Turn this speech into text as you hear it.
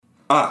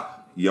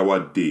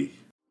Yawade.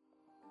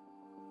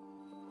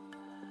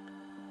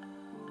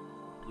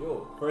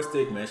 Yo, first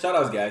take, man. Shout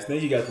outs, guys.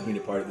 Thank you guys for being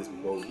a part of this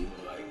before we even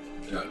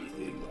do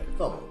anything.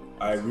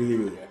 I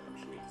really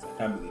appreciate this. I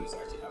can't believe it's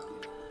actually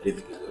happening. I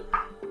didn't think it would.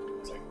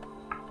 It's like,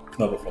 it's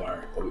not before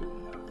Larry. Probably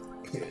wouldn't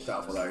have. Shout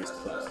out for Larry.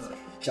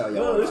 Shout out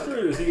No, it's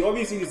true. See,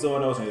 obviously, need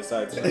someone else on your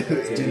side to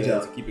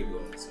keep it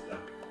going. So,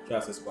 shout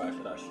out to Squad.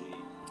 Shout out Shea.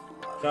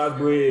 Shout out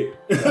Bray.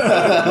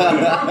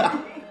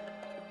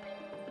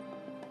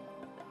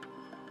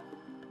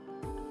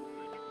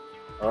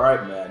 All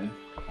right, man.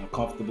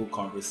 Uncomfortable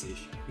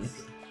conversation.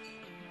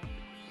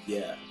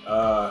 Yeah.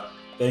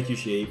 Thank you,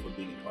 Shay, for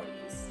being a part of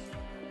this.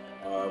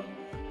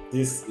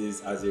 This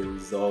is as a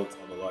result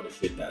of a lot of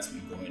shit that's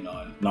been going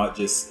on, not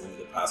just over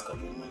the past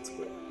couple of months,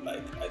 but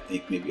like I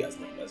think maybe as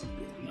long as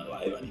we've been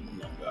alive and even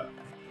longer.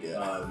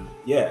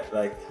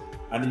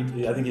 I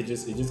think it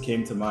just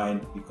came to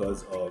mind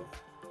because of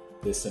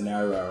the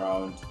scenario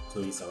around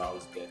Tony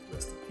Salau's death,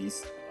 rest in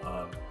peace.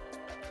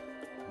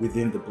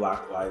 Within the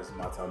Black Lives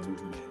Matter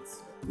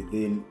movement,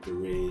 within the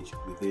rage,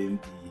 within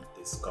the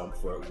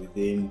discomfort,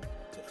 within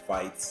the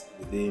fights,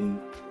 within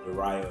the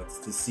riots,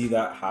 to see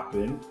that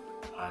happen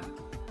and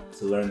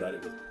to learn that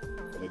it was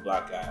from a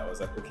black guy, I was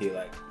like, okay,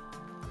 like,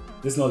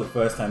 this is not the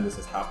first time this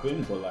has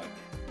happened, but like,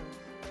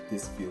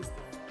 this feels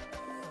different.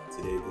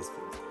 Today, this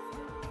feels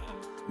different. And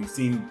we've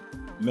seen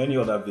many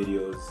other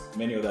videos,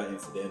 many other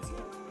incidents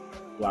of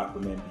black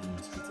women being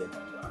mistreated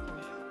by black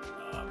men.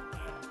 And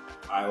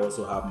I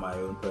also have my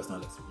own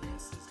personal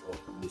experiences of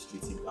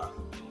mistreating black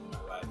women in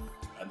my life.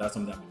 And that's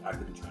something I'm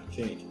actively trying to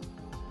change.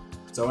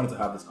 So I wanted to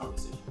have this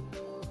conversation.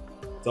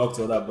 Talk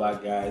to other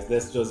black guys.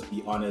 Let's just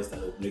be honest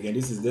and open. Again,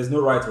 there's no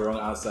right or wrong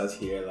answers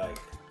here. Like,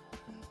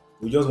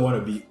 we just want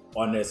to be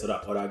honest so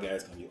that other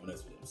guys can be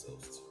honest with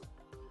themselves too.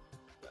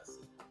 That's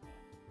it.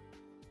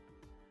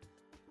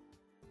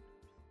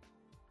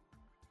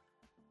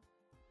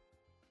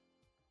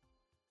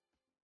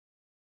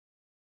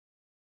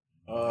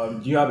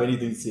 Do you have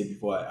anything to say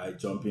before I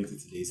jump into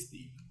today's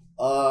theme?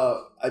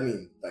 I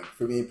mean, like,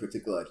 for me in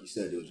particular, like you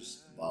said, it was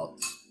just about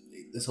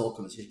this whole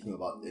conversation came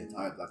about the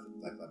entire Black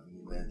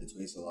movement, the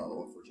 20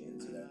 unfortunate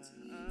incident,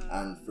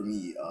 and for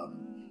me,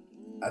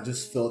 I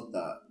just felt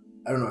that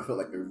I felt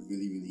like a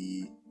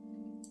really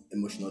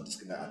emotional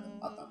disconnect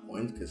at that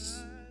point,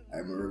 because I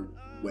remember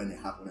when it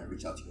happened, I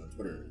reached out to you on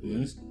Twitter.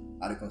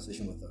 I had a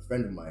conversation with a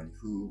friend of mine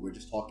who were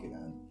just talking,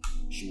 and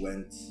she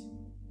went,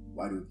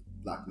 "Why do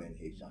black men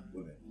hate black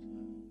women?"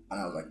 And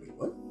I was like, "Wait,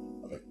 what?" I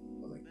was like,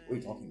 "What are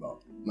you talking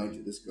about?" Mind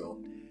you, this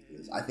girl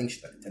I think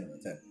she's like a 10 out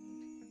of 10.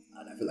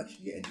 And I feel like she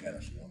can get any guy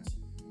that she wants.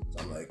 So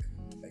I'm like,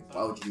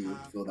 why would you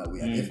feel that way?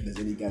 And if there's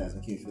any guy that's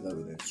making you feel that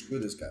way, then screw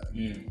this guy.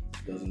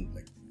 Doesn't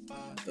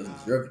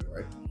deserve you,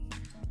 right?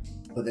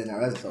 But then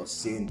as I was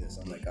saying this,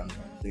 I'm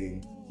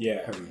saying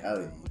her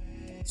reality.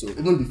 So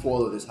even before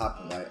all of this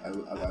happened, I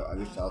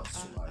reached out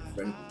to my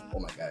friend group, all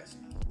my guys.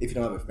 If you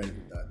don't have a friend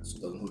group that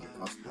doesn't hold you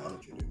accountable, I don't know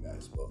what you're doing,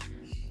 guys.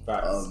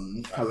 But I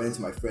went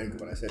into my friend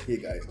group and I said, hey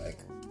guys,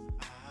 like,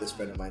 this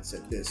friend of mine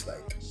said this,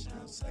 like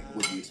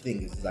what do you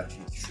think? Is this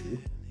actually true?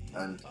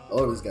 And a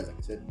lot of these guys, like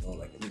I said, they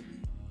like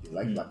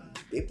black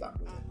people, they black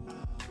women.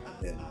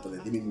 But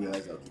then they made me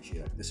realize that, okay,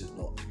 shit, like, this is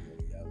not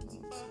reality.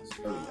 This is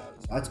her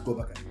reality. So I had to go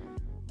back and,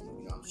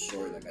 I'm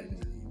sorry, like, I didn't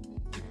really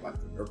think back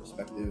from her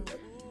perspective.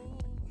 Like,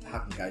 how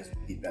can guys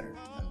be better?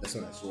 And that's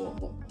when I saw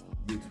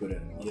you Twitter,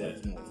 and I was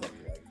like, you know, fuck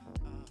it, like,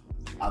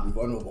 I'll be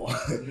vulnerable.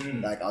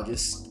 Like, I'll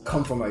just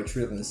come from my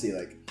trip and say,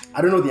 like,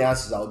 I don't know the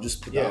answers, I'll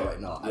just put that out right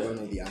now. I don't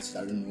know the answers, I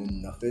don't know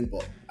nothing,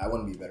 but I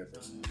want to be a better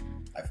person.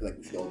 I feel like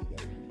we should all be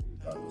better.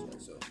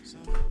 So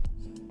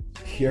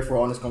here for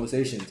honest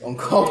conversations,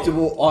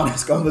 uncomfortable,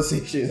 honest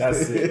conversations.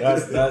 That's it.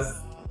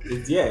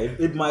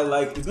 It might,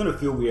 like, it's gonna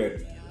feel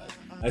weird, man.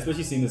 Like,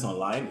 especially seeing this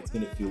online, it's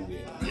gonna feel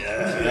weird.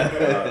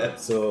 Yeah.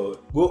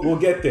 So we'll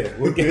get there.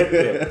 We'll get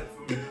there.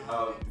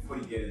 Before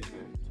you get into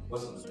it,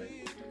 what's on the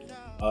menu?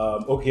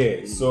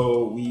 Okay,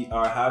 so we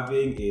are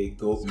having a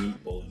goat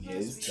meat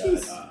bolognese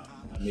that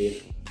I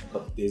made a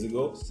couple days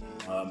ago.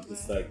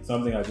 It's like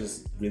something I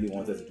just really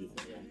wanted to do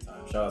for a long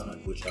time. Shout out to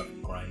my butcher for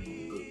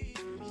grinding good.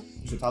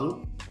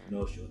 Shotalu?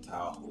 No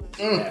Shotaho.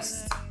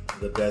 Best.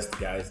 The best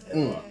guys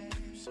ever.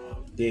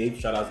 Dave,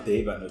 shout out to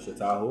Dave at No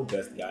Shotaho,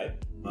 best guy.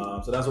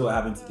 So that's what we're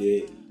having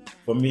today.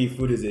 For me,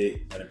 food is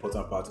an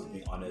important part of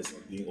being honest,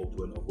 of being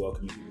open, of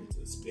welcoming people into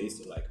the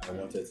space. So like, I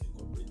wanted to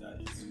incorporate that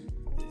into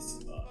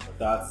this. But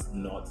that's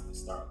not the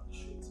start of the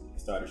show today. The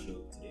start of the show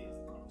today is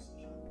the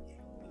conversation.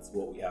 It's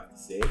what we have to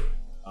say.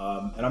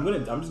 And I'm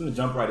just gonna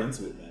jump right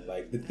into it, man.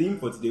 Like, the theme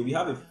for today, we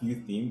have a few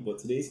themes, but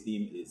today's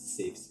theme is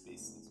safe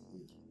spaces.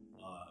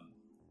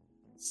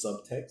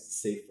 Subtext,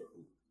 safe for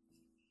who?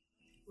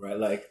 Right?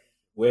 Like,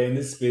 we're in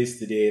this space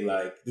today,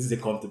 like, this is a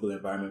comfortable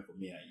environment for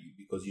me and you,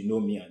 because you know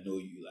me, I know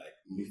you, like,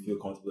 we feel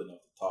comfortable enough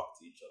to talk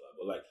to each other.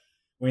 But like,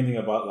 when you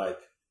think about like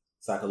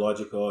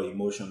psychological,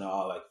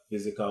 emotional, like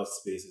physical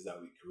spaces that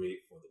we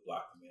create for the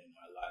black men in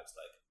our lives,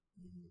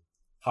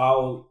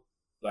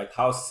 like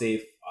how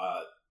safe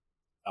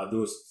are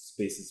those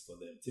spaces for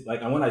them?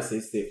 Like, and when I say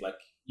safe, like,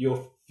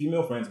 your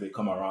female friends may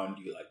come around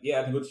you like, yeah,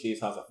 I can go to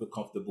Shay's house, I feel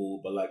comfortable,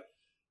 but like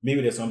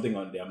maybe there's something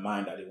on their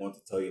mind that they want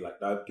to tell you, like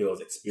that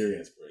girl's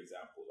experience, for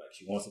example. Like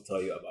she wants to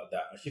tell you about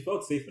that. And she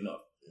felt safe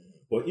enough.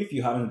 But if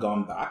you haven't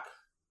gone back,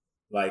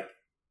 like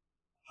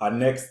her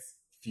next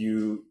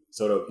few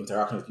sort of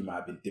interactions with you might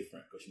have been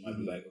different. Because she might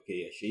be like,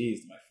 okay, yeah, Shay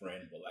is my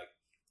friend, but like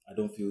I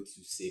don't feel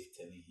too safe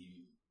telling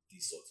him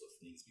these sorts of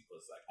things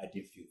because like I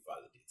didn't feel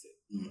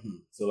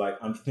validated. So like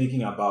I'm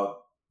thinking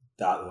about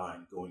that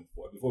line going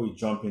forward before we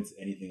jump into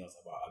anything else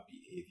about our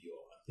behavior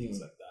and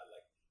things like that.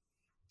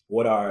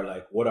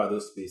 Like what are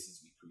those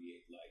spaces we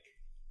create? Like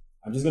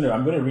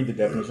I'm gonna read the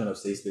definition of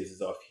safe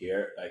spaces off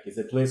here. Like it's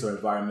a place or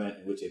environment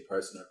in which a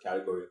person or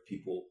category of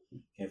people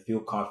can feel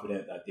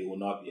confident that they will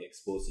not be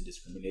exposed to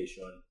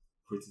discrimination,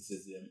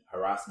 criticism,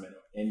 harassment,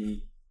 or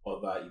any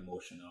other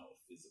emotional or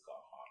physical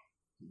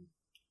harm.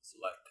 So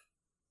like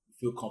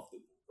feel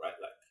comfortable, right?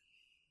 Like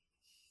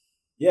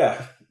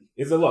yeah,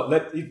 it's a lot.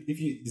 If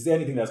you is there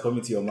anything that's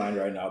coming to your mind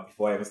right now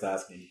before I even start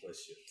asking any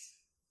questions?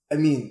 I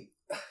mean,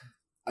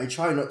 I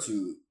try not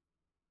to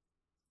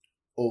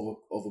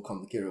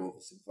overcomplicate or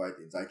oversimplify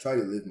things. I try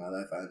to live my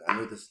life. I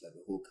know this is like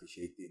a whole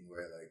cliche thing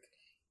where like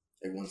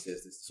everyone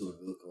says this sort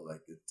of look like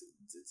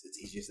it's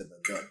easier said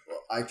than done. But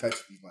I try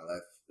to live my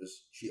life,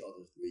 just treat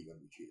others the way you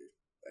want to be treated.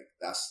 Like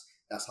that's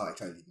how I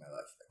try to live my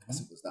life. Like as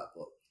simple as that.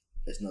 But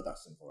it's not that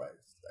simple, right?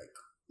 It's like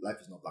life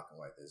is not black and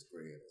white. There's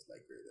gray, there's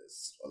light gray,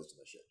 there's all this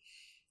other shit.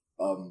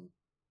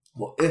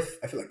 Well,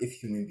 I feel like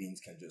if human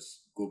beings can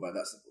just go by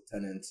that simple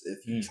tenet,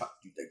 if you try,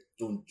 you like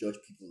don't judge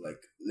people,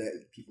 like let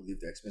people live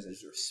their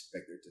experiences, just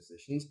respect their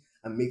decisions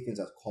and make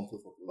things as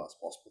comfortable for people as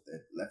possible, then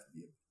life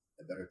will be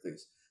a better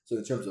place. So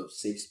in terms of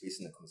safe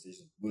space in the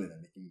conversation with women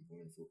and making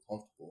women feel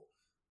comfortable,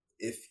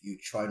 if you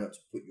try not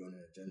to put your own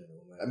agenda on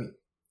women, I mean,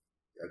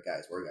 we're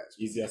guys.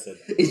 Easier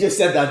said than done. It's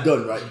just said that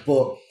done, right?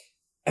 But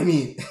I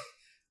mean,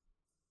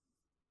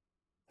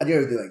 at the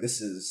end of the day, like this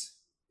is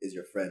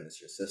your friend, it's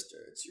your sister,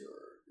 it's your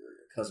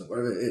cousin,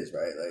 whatever it is,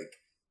 right? Like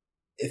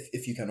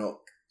if you cannot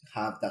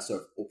have that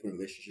sort of open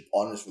relationship,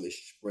 honest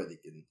relationship where they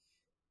can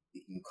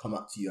come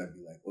up to you and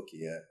be like,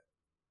 okay, yeah,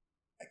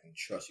 I can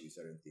trust you with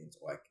certain things,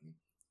 or I can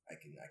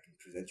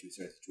present you with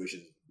certain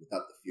situations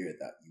without the fear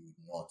that you would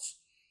not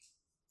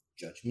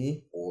judge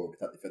me, or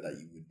without the fear that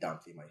you would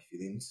downplay my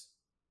feelings,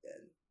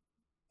 then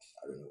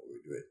I don't know what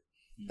we're doing.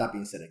 That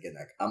being said, again,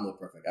 like I'm not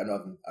perfect. I know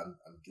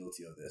I'm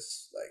guilty of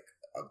this. Like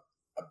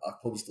I've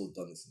probably still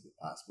done this in the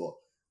past, but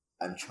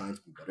I'm trying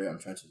to be better. I'm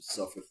trying to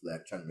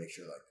self-reflect, trying to make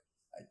sure like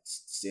I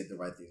say the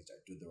right things, I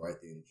do the right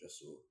thing, just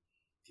so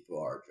people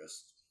are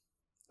just.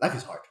 Life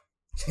is hard.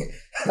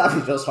 Life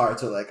is just hard.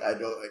 So like I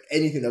know like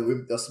anything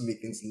that doesn't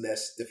make things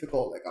less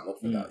difficult, like I'm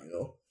up for that, you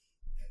know.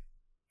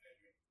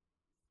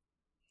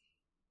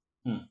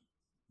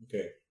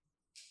 Okay.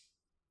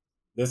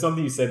 There's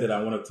something you said that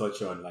I want to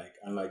touch on, like,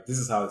 and like this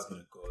is how it's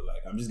gonna go.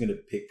 Like I'm just gonna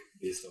pick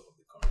based off of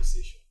the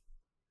conversation.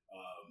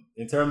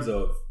 In terms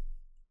of,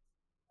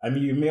 I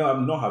mean, you may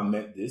not have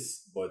met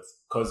this, but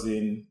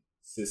cousin,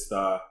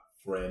 sister,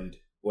 friend,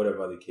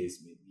 whatever the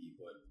case may be,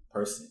 but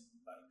person,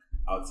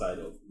 like outside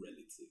of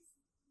relative,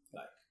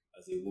 like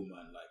as a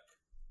woman,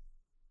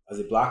 like as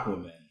a black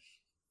woman,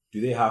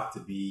 do they have to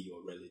be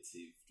your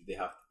relative? Do they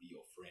have to be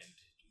your friend?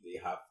 Do they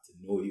have to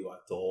know you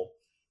at all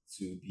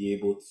to be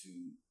able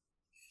to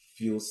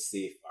feel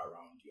safe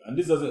around you? And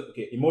this doesn't,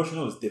 okay,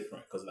 emotional is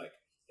different because like,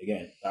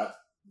 again,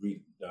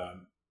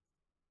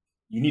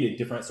 you need a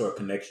different sort of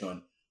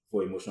connection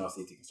for emotional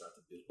safety to start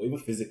to build, or even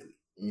physically.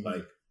 Like, I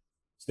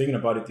was thinking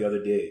about it the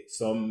other day.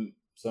 Some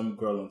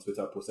girl on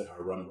Twitter posted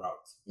her run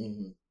route,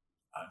 and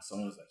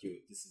someone was like, "Yo,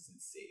 this isn't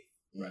safe."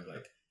 Right?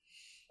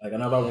 Like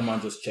another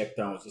woman just checked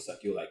down, was just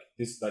like, "Yo, like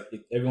this, like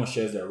everyone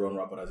shares their run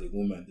route, but as a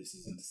woman, this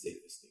isn't the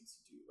safest thing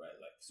to do." Right?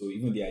 Like, so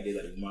even the idea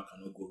that a woman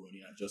cannot go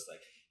running and just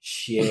like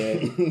share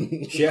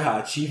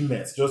her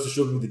achievements just to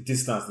show people the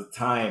distance, the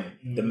time,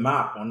 the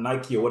map on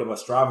Nike or whatever,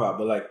 Strava,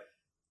 but like.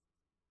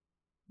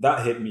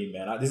 That hit me,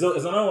 man. It's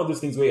another one of those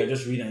things where you're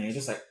just reading and you're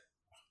just like,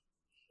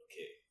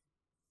 okay,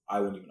 I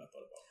wouldn't even have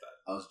thought about that.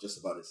 I was just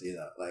about to say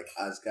that. Like,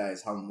 as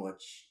guys, how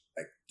much,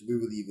 like, do we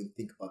really even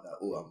think about that?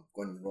 Oh, I'm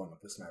going wrong. I'm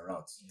pushing my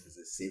routes because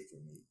it's safe for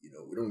me. You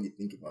know, we don't really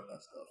think about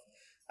that stuff.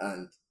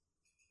 And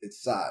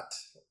it's sad.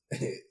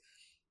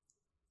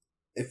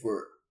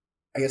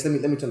 I guess, let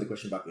me turn the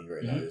question back on you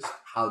right now. Is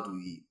how do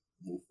we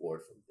move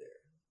forward from there?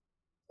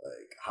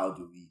 Like, how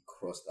do we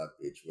cross that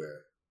bridge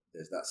where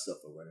there's that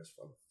self-awareness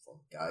from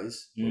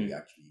guys where we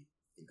actually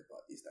think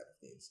about these type of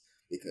things?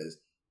 Because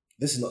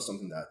this is not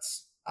something that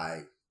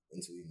I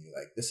instantly knew.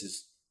 Like, this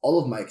is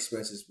all of my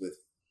experiences with,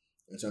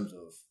 in terms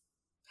of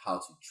how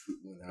to treat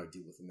women, how to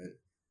deal with women.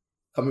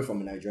 Coming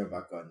from a Nigerian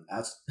background,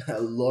 that's a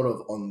lot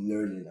of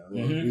unlearning, a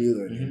lot of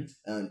relearning.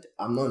 And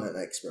I'm not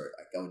an expert.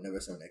 Like, I would never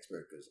say I'm an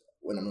expert because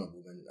when I'm not a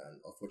woman,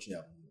 and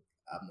unfortunately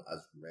I'm not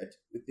as read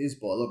with this,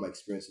 but a lot of my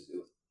experiences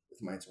with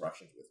my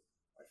interactions with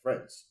my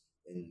friends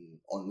in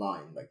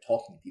online, like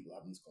talking to people,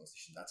 having this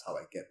conversation, that's how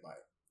I get my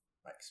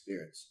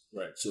experience.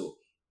 Right. So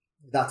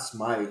that's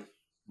my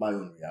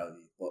own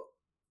reality, but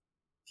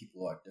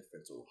people are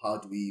different. So how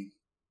do we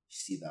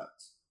see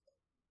that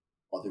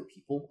other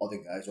people, other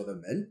guys, other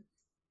men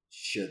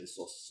share this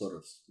sort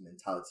of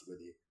mentality where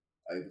they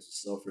are able to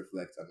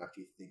self-reflect and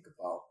actually think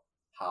about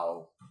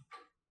how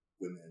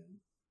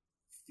women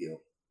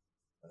feel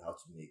and how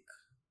to make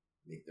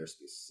their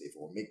space safer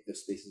or make their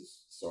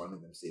spaces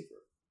surrounding them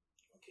safer.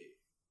 Okay.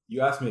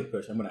 You asked me a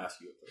question. I'm going to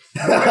ask you a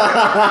question.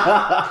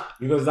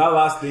 Because that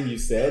last thing you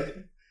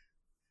said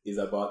is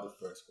about the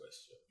first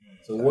question.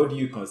 So what do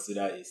you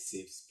consider a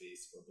safe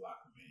space for Black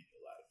women in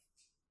your life?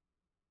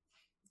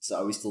 So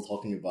are we still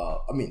talking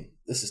about, I mean,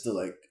 this is still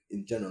like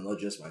in general, not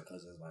just my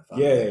cousins, my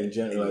family. Yeah, in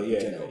general. In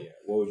general. Yeah.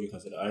 What would you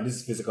consider? And this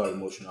is physical,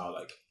 emotional,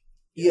 like.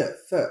 Yeah,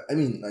 fair. I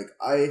mean, like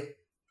I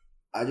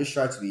just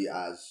try to be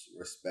as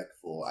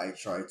respectful. I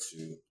try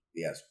to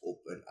be as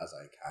open as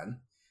I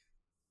can.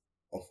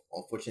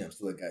 Unfortunately, I'm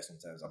still a guy.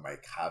 Sometimes I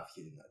might have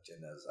hidden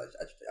agendas.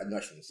 I know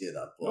I shouldn't say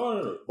that, but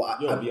No. But,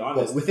 Be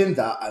honest. but within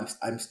that,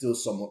 I'm still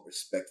somewhat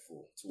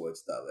respectful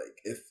towards that.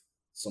 Like if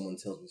someone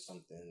tells me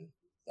something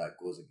that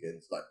goes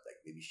against, like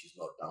maybe she's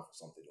not down for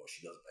something or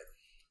she doesn't like.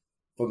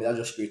 For me, that's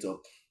just straight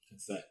up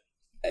consent.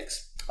 I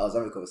was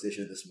having a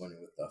conversation this morning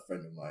with a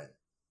friend of mine,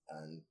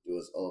 and it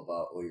was all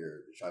about, oh,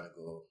 you're trying to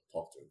go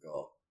talk to a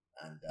girl,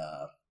 and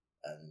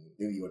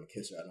maybe you want to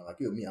kiss her, and I'm like,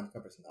 yo, me, I'm the kind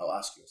of person, I'll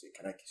ask you, I say,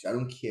 can I kiss you? I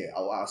don't care,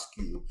 I'll ask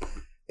you.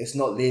 It's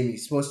not lame.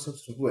 Some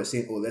people are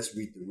saying, oh, let's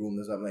read the room.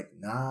 I'm like,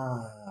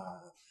 nah,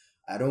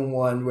 I don't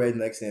want where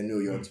next thing I know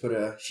you're on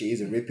Twitter, she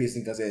is a rapist,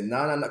 and say,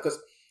 nah, because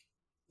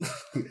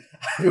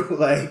I don't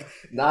like,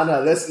 nah,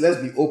 let's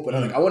be open.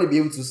 I'm like, I want to be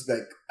able to,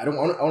 like, I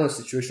want a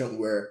situation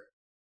where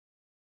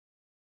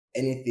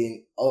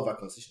anything, all of our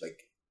conversation,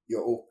 like,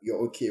 you're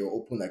okay, you're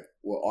open, like,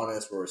 we're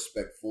honest, we're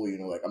respectful, you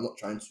know, like, I'm not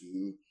trying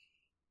to,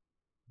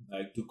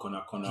 like, do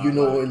corner, you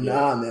know, like,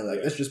 man,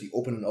 like, let's just be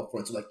open and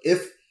upfront. So, like,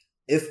 if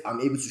I'm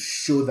able to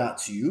show that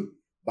to you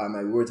by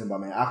my words and by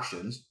my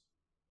actions,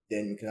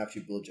 then we can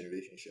actually build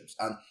relationships.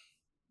 And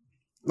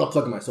not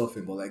plugging myself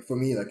in, but like for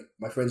me, like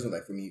my friends know,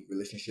 like for me,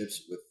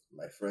 relationships with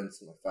my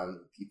friends and my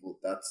family, people,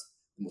 that's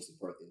the most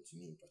important thing to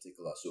me in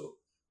particular. So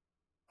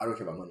I don't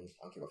care about money,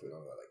 I don't care about food,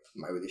 like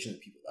my relation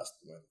with people, that's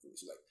the most important.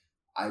 So like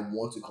I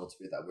want to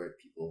cultivate that where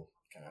people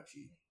can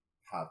actually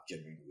have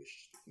genuine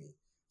relationships with me.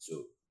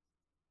 So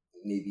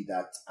maybe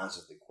that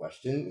answers the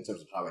question in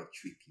terms of how I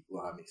treat people,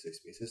 how I make safe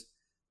spaces.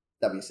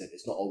 That being said,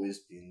 it's not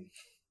always been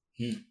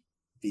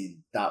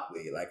that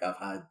way. Like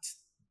I've had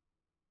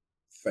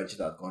friendships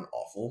that have gone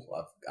awful.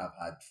 I've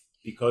had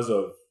because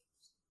of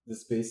the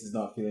space is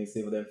not feeling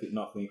safe, or them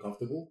not feeling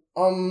comfortable.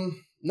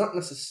 Not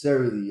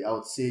necessarily. I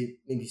would say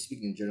maybe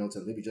speaking in general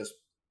terms.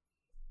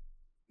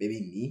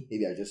 Maybe me.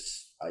 Maybe I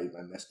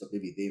messed up.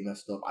 Maybe they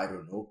messed up. I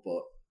don't know.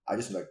 But I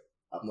just like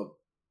I'm not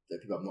the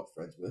people I'm not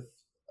friends with.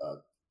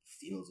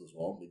 Females as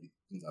well. Maybe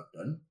things I've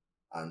done,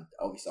 and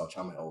obviously I'll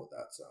try my all with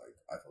that. So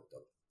I fucked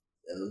up.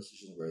 There are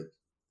situations where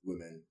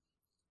women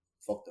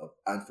fucked up,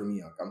 and for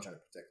me, I'm trying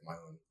to protect my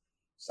own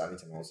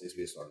sanity and my own safe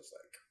space. So I'm just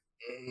like,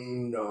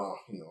 no,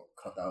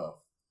 cut that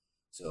off.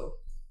 So,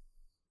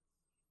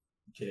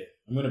 okay,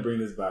 I'm gonna bring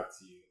this back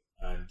to you,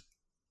 and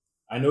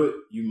I know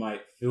you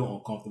might feel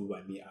uncomfortable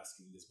by me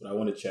asking this, but I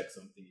want to check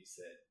something you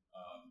said.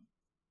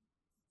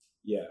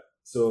 Yeah.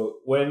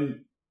 So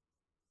when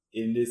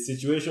in the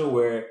situation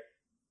where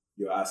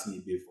you're asking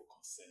a babe for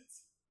consent,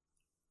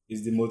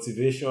 is the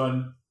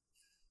motivation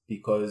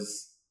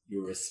because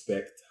you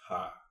respect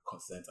her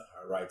consent and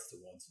her rights to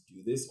want to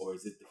do this, or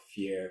is it the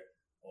fear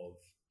of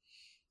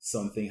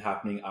something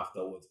happening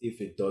afterwards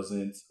if it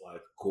doesn't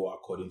like go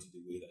according to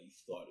the way that you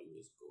thought it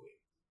was going?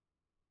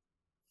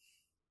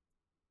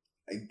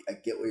 I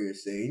get what you're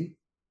saying.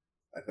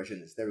 My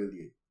question is there really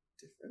a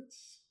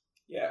difference?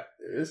 Yeah,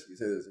 there is. You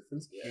say there's a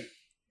difference. Yeah,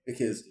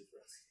 because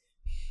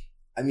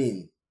I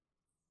mean,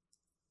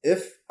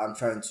 if I'm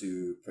trying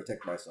to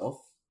protect myself,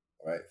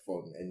 right,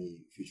 from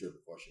any future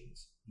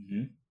repercussions,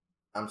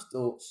 I'm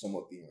still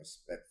somewhat being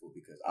respectful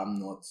because I'm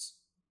not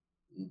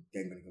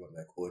then going to go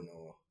like, oh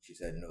no, she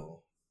said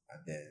no,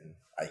 and then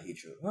I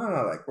hate you.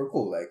 No, like we're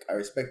cool. Like I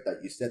respect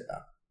that you said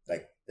that.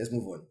 Like let's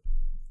move on.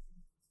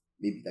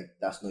 Maybe like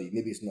that's not you.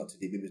 Maybe it's not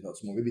today. Maybe it's not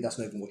tomorrow. Maybe that's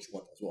not even what you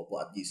want as well.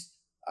 But at least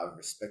I've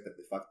respected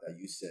the fact that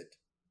you said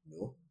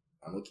no.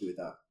 I'm okay with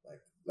that.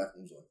 Like life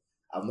moves on.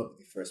 I'll not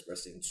be the first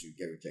person to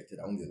get rejected.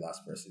 I won't be the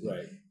last person.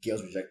 Right.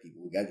 Girls reject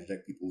people. Guys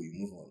reject people. You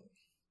move on.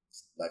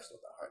 Life's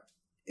not that hard,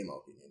 in my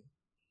opinion.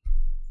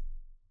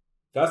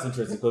 That's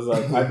interesting because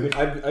like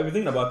I've been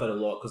thinking about that a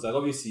lot because like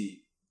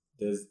obviously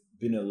there's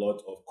been a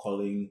lot of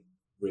calling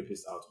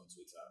rapists out on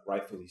Twitter,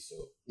 rightfully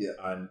so. Yeah.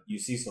 And you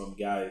see some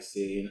guys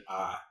saying,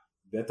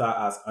 better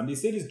ask, and they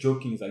say this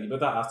joking, it's like you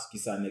better ask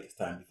Kisa next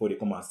time before they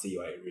come and say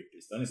you are a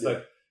rapist. And it's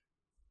like,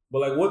 but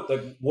like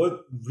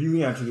what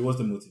really actually was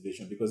the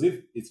motivation? Because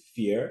if it's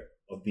fear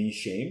of being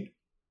shamed,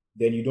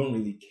 then you don't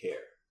really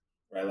care,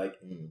 right? Like,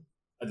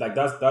 like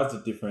that's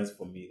the difference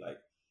for me. Like,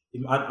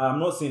 I'm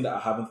not saying that I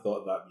haven't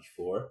thought that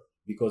before,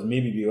 because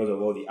maybe because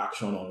of all the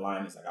action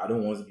online, it's like I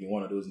don't want to be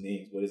one of those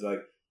names, but it's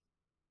like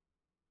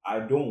I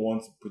don't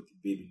want to put the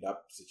babe in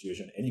that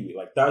situation anyway.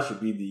 Like that should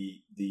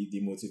be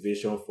the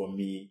motivation for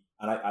me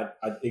And I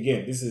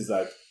again, this is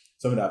like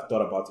something that I've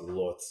thought about a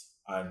lot,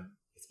 and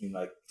it's been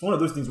like it's one of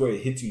those things where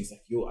it hits you. It's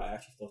like, yo, I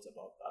actually thought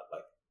about that.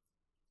 Like,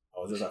 I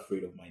was just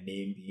afraid of my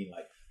name being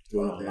like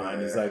thrown online.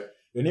 It's like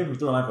your name will be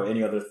thrown online for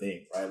any other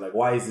thing, right? Like,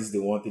 why is this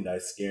the one thing that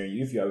is scaring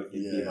you? If you are with a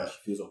babe and she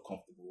feels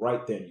uncomfortable,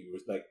 right then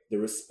like the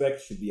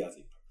respect should be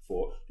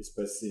for this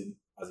person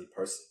as a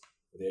person,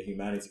 for their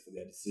humanity, for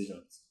their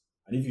decisions.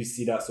 And if you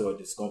see that sort of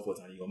discomfort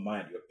and in your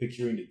mind, you're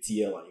picturing the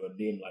TL and your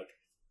name, like,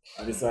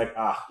 and it's like,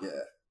 I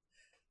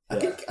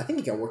think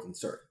it can work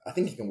I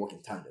think it can work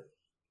in tandem.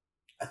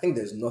 I think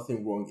there's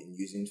nothing wrong in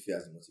using fear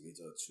as a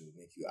motivator to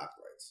make you act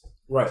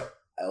right. Right.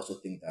 I also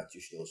think that you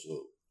should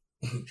also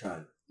try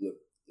and look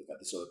at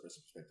this other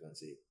person's perspective and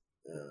say,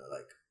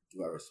 like,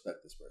 do I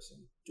respect this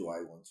person? Do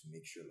I want to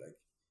make sure like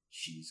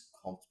she's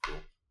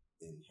comfortable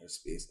in her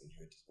space, in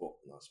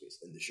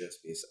the shared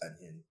space, and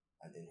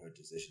in her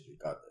decisions,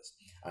 regardless.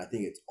 And I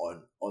think it's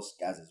on us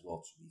guys as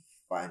well to be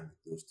fine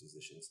with those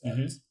decisions. That,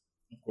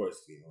 of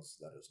course, females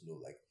let us know,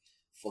 like,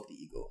 fuck the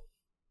ego.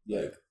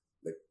 Yeah.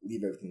 Like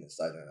leave everything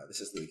aside and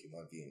this is still a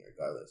human being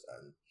regardless.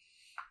 And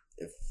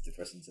if the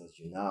person tells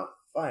you now,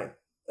 fine,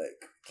 like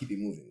keep it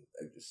moving.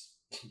 Like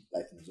just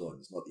life moves on.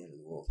 It's not the end of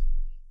the world.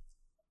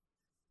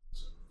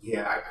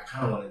 Yeah, I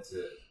kind of wanted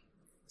to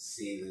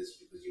say this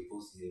because you're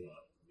both hitting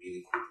on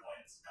really cool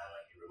points, and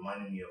like it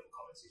reminded me of a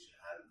conversation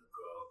I had with a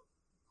girl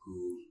who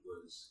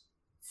was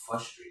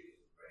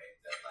frustrated, right?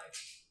 That like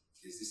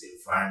there's this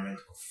environment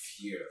of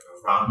fear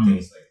around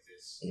things like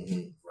this,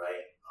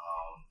 right?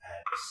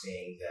 And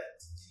saying that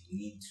the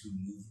Me Too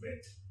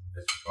movement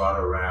has brought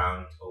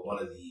around, or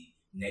one of the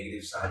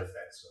negative side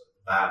effects or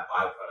bad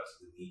byproducts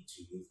of the Me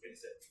Too movement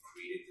is that it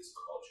created this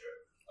culture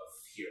of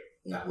fear.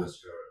 That was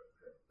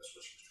that's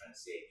what she was trying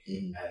to say.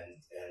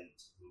 And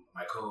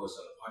my co-host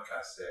on the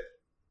podcast said,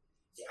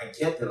 yeah, I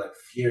get that like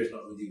fear is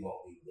not really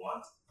what we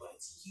want, but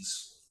it's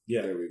useful.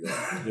 Yeah, there we go.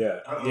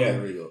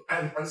 There we go.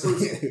 And so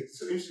it's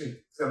so interesting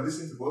because I'm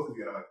listening to both of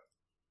you and I'm like,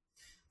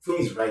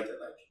 Fumi's right that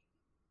like,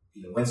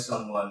 you know, when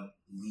someone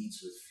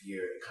leads with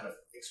fear, it kind of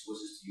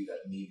exposes to you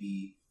that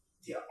maybe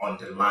the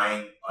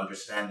underlying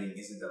understanding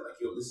isn't that like,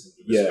 yo, listen,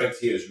 the respect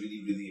here is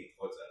really, really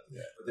important.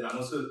 Yeah. But then I'm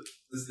also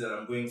listening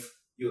and I'm going,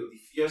 yo, the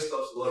fear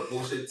stuff's a lot of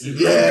bullshit too.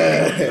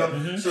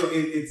 So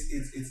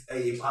it's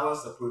a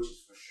balanced approach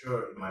is for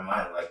sure in my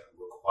mind like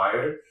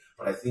required.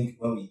 But I think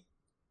when we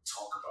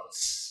talk about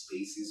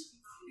spaces we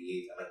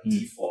create and like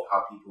default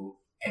how people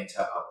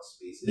enter our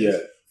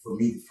spaces, for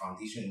me the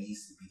foundation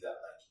needs to be that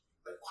like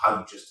how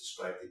you just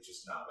described it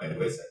just now, right?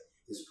 Where it's like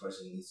this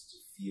person needs to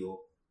feel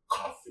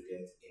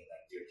confident in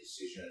like their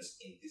decisions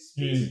in this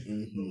space,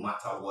 no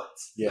matter what.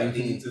 Yeah. Like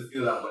they need to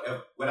feel that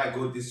whatever when I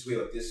go this way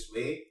or this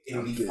way,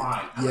 it'll be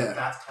fine. And like,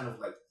 that's kind of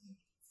like the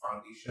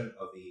foundation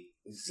of a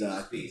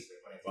space.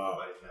 Like when I think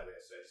about it that way,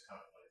 so I just kind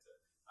of wanted to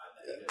add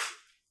that.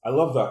 I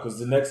love that because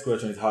the next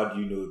question is how do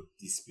you know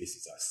these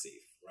spaces are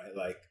safe, right?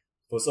 Like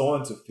for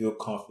someone to feel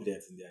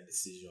confident in their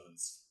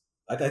decisions.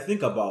 Like I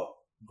think about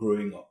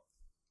growing up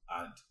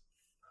and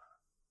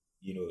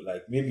you know,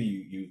 like maybe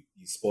you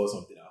spoil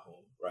something at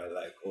home, right?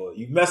 Like, or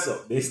you mess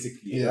up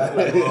basically, right?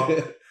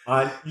 Like,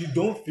 and you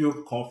don't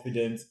feel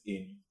confident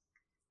in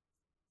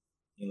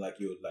like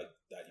you're like,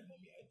 daddy,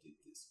 mommy, I did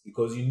this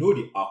because you know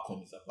the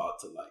outcome is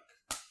about to like.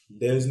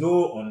 There's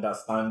no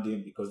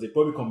understanding because they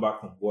probably come back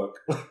from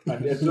work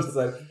and they're just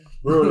like,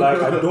 bro,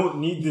 like I don't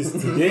need this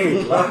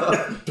today,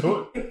 like,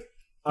 don't.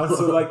 And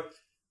so like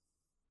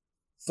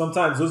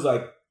sometimes those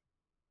like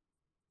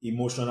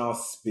emotional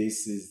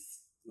spaces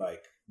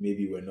like.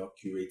 Maybe we're not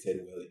curated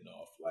well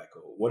enough, like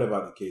or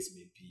whatever the case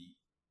may be.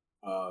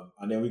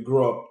 And then we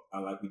grow up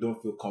and like we don't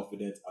feel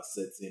confident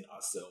asserting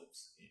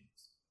ourselves in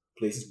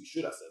places we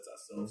should assert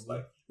ourselves.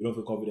 Like we don't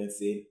feel confident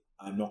saying,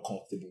 I'm not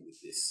comfortable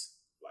with this.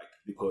 Like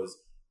because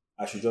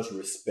I should just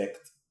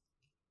respect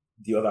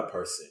the other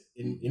person.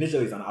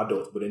 Initially it's an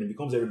adult, but then it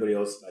becomes everybody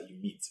else that you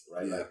meet,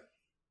 right? Yeah. Like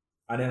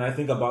and then I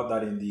think about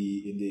that in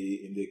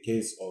the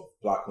case of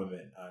Black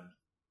women and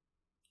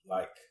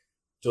like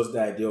just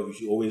the idea of you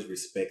should always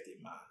respect a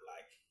man.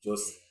 Like,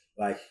 just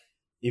like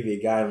if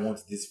a guy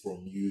wants this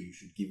from you, you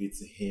should give it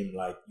to him.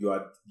 Like, you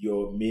are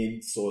your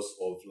main source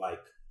of like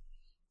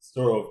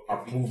sort of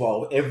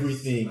approval.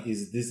 Everything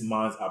is this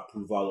man's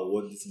approval or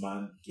what this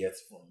man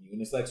gets from you.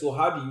 And it's like, so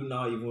how do you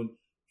now even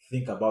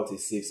think about a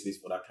safe space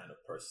for that kind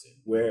of person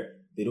where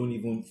they don't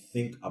even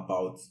think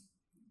about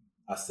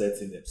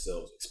asserting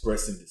themselves,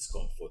 expressing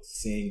discomfort,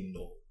 saying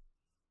no?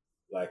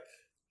 Like,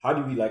 how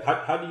do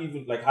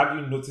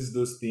you notice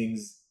those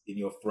things in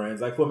your friends?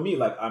 Like for me,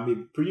 like I'm a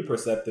pretty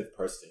perceptive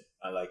person.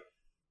 And like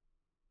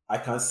I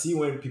can see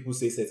when people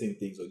say certain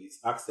things or these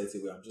act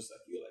certain way, I'm just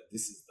like, you're like,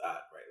 this is that,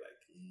 right? Like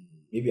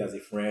maybe as a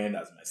friend,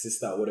 as my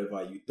sister, or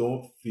whatever, you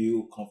don't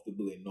feel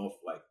comfortable enough,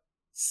 like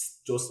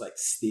just like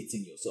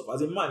stating yourself.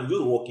 As a man, you're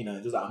just walking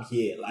and just I'm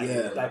here.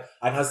 Like, like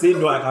I can say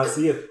no, I can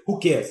say it. Who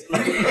cares?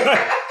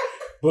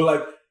 But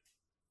like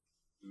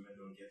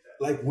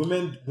like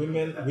women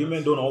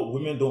don't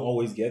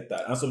always get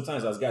that, and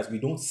sometimes as guys we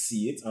don't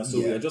see it, and so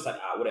we're just like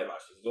whatever.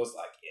 She's just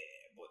like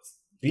but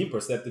being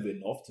perceptive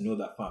enough to know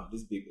that fam,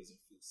 this babe doesn't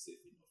feel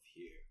safe enough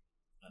here,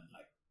 and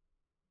like,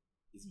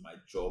 it's my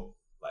job,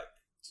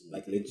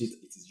 like legit,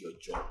 it is your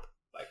job,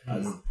 like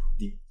as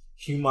the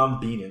human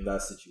being in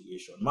that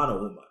situation, man or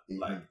woman,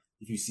 like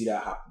if you see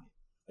that happening,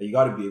 like, you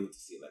got to be able to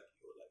say like,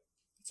 yo, like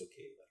it's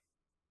okay,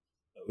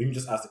 like we can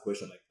just ask the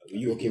question like, are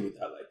you okay with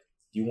that? Like,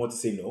 do you want to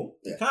say no?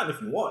 You can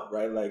if you want,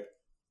 right? Like,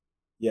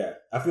 yeah,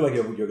 I feel like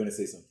you're gonna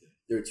say something.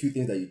 There are two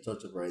things that you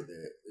touched on right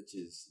there, which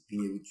is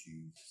being able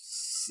to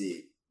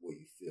say what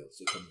you feel,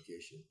 so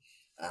communication.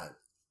 And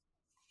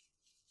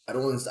I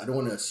don't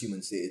want to assume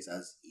and say it's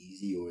as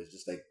easy or it's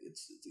just like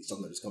it's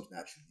something that just comes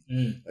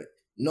naturally. Like,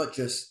 not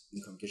just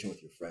in communication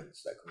with your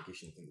friends, like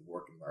communication within the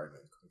work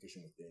environment,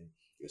 communication within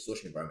your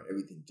social environment,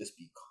 everything. Just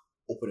be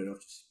open enough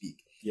to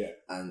speak. Yeah,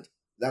 and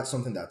that's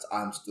something that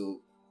I'm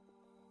still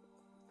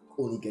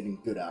only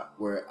getting good at,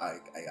 where I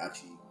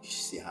actually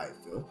say how I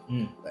feel.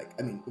 Like,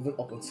 I mean, even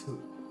up until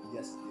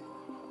yesterday.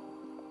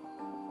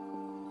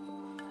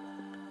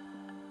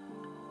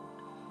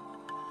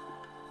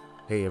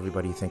 Hey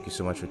everybody, thank you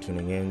so much for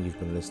tuning in. You've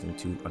been listening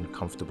to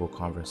Uncomfortable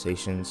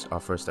Conversations. Our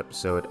first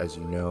episode, as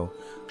you know,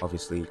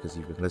 obviously because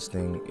you've been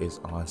listening, is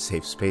on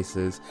safe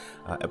spaces.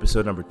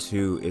 Episode number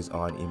 2 is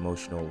on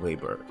emotional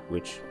labor,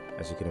 which,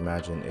 as you can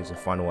imagine, is a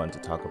fun one to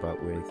talk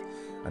about with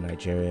a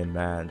Nigerian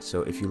man.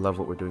 So if you love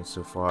what we're doing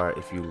so far,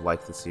 if you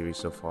like the series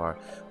so far,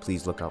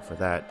 please look out for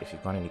that. If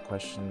you've got any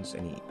questions,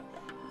 any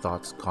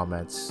thoughts,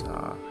 comments,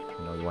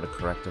 you want to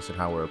correct us on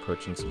how we're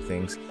approaching some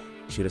things,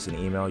 shoot us an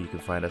email. You can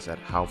find us at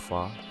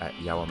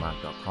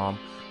howfar@yawamag.com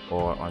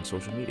or on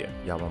social media,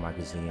 Yawa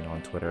Magazine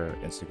on Twitter,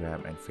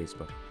 Instagram, and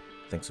Facebook.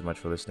 Thanks so much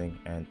for listening,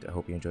 and I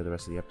hope you enjoy the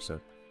rest of the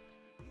episode.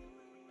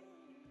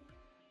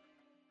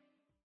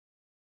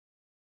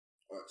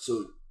 All right,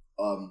 so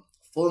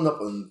following up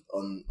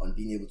on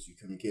being able to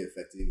communicate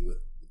effectively with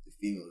the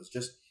females,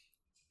 just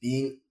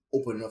being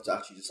open enough to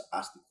actually just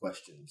ask the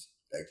questions.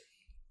 Like,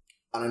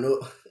 and I know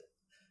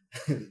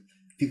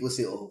people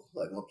say, "Oh,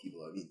 like not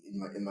people." I mean,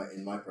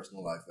 in my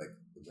personal life, like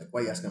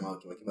why are you asking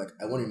about? Like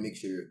I want to make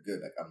sure you're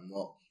good. Like I'm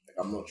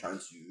not trying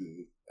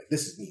to, like,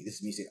 this is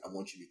me saying I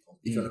want you to be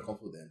comfortable. If you're not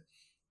comfortable,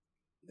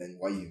 then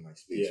why are you in my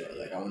space? Yeah, right?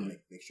 Like I want to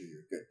make sure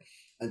you're good,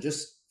 and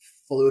just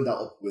following that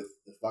up with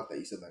the fact that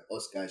you said like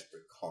us guys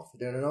are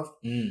confident enough,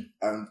 and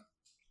I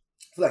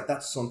feel like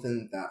that's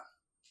something that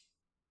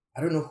I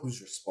don't know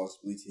whose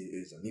responsibility it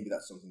is, and maybe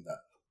that's something that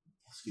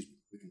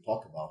we can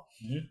talk about.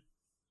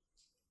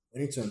 We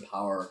need to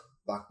empower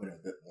Black women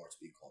a bit more to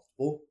be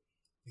comfortable,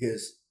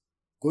 because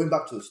going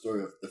back to the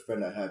story of the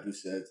friend I had who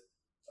said,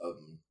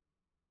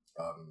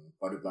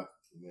 why do black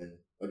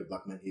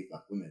men hate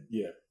black women?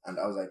 Yeah. And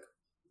I was like,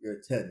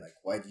 you're 10, like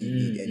why do you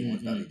need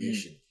anyone's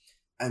validation?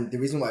 And the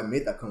reason why I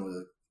made that comment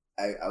was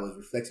I was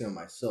reflecting on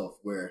myself,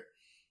 where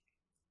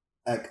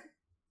like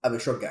I'm a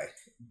short guy,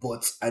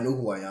 but I know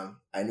who I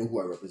am, I know who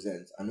I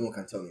represent, and no one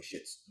can tell me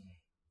shit.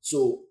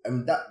 So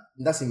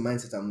that's in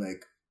mindset. I'm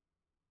like,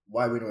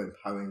 why are we not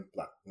empowering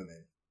black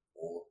women?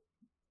 Or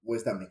what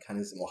is that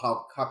mechanism? Or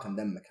how can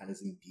that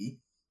mechanism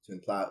be to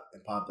empower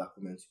black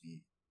women to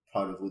be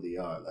proud of who they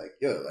are? Like,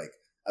 like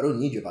I don't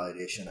need your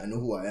validation. I know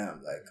who I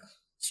am. Like,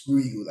 screw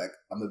you. Like,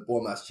 I'm a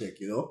bomb ass chick,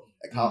 you know?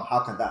 Like,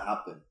 how can that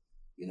happen?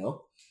 You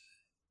know?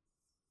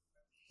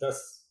 I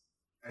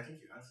think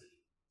you answered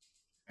it.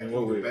 I think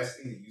the best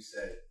thing that you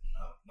said,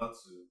 not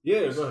to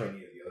go ahead.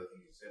 Any of the other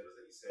things you said, was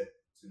that you said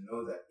to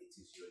know that it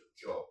is your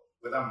job,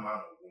 whether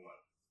man or woman.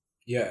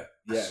 Yeah.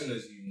 As soon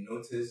as you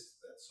notice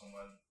that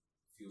someone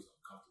feels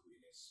uncomfortable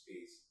in a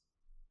space,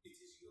 it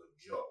is your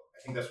job. I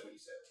think that's what you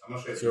said. I'm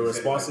not sure. It's your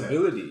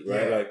responsibility,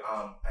 right? Yeah. Like,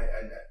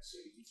 so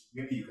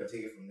maybe you can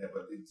take it from there,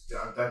 but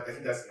I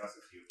think that's the answer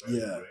to your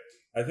question. Yeah.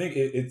 I think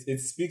it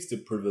speaks to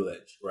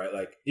privilege, right?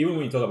 Like, even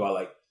when you talk about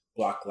like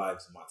Black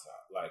Lives Matter,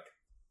 like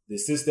the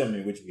system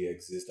in which we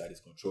exist that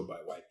is controlled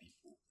by white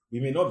people, we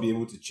may not be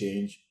able to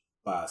change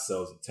by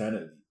ourselves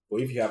internally,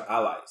 but if you have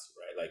allies,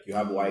 right? Like you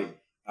have white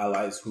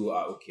allies who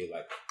are okay,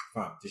 like,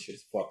 fam, this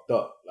shit's fucked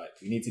up. Like,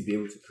 we need to be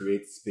able to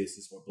create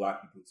spaces for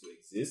black people to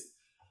exist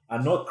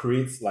and not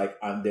create like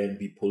and then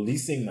be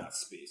policing that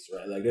space,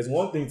 right? Like, there's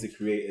one thing to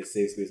create a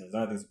safe space and there's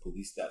another thing to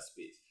police that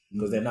space,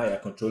 because then now you're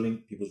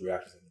controlling people's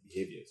reactions and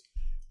behaviors.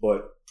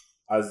 But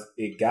as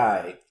a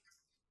guy,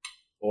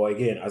 or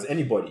again, as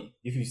anybody,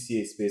 if you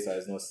see a space that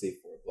is not safe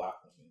for a black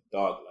woman,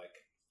 dog, like,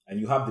 and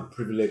you have the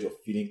privilege of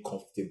feeling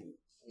comfortable,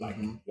 like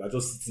you are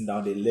just sitting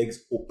down, the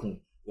legs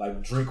open,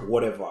 like drink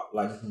whatever,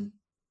 like,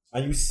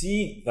 and you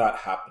see that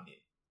happening,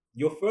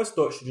 your first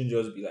thought shouldn't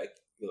just be like,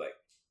 you're like,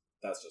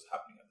 that's just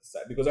happening at the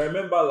side. Because I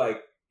remember,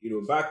 like,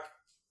 back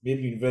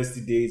maybe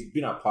university days,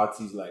 being at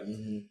parties, like,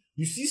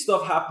 you see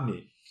stuff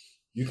happening.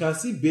 You can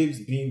see babes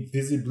being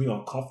visibly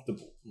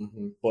uncomfortable,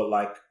 but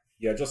like,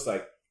 you're just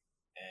like,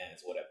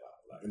 it's whatever.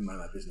 Like, mind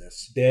my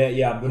business.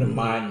 I'm gonna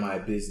mind my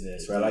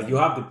business, right? Like, you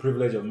have the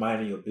privilege of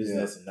minding your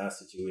business in that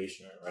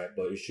situation, right?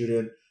 But it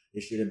shouldn't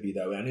be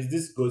that way. And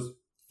this goes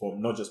from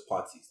not just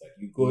parties. Like,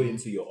 you go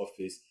into your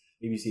office,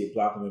 maybe you see a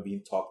black woman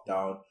being talked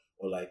down,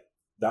 or like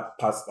that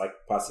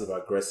passive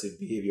aggressive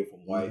behavior from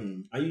white,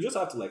 and you just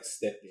have to like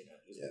step in and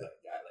just be like,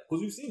 yeah, like,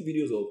 because we've seen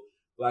videos of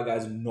black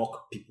guys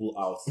knock people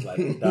out like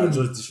that.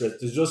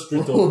 Just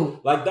straight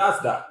up. Like that's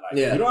that. Like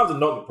you don't have to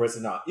knock the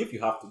person out. If you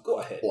have to, go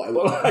ahead. Oh, I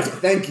will. Like,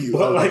 thank you.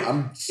 But like,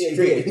 I'm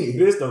straight.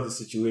 Based on the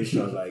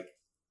situation, like,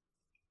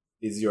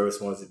 it's your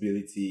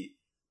responsibility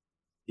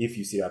if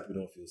you see that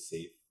people don't feel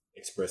safe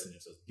expressing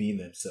themselves, being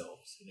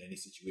themselves in any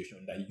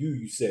situation, that you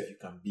yourself, you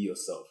can be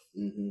yourself,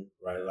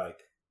 right? Like,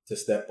 to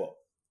step up,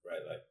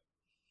 right? Like,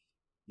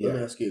 Let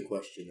me ask you a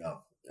question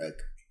now. Like,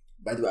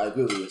 by the way, I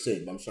agree with what you're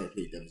saying, but I'm trying to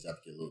play devil's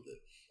advocate a little bit.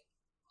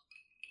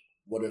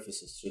 What if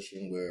it's a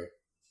situation where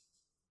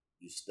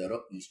you step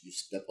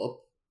up,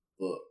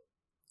 but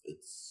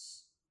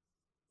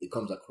it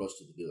comes across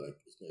to be like,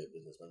 it's not your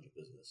business, mind your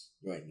business.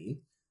 You know what I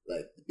mean?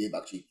 Like, the babe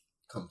actually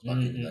comes back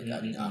and like,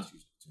 I didn't ask you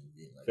to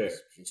be like fair.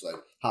 It's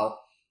like, how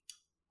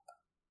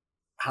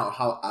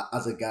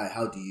as a guy,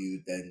 how do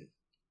you then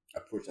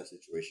approach that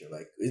situation?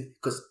 Like,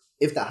 because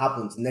if that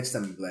happens, next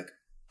time you'll be like,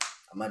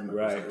 I'm not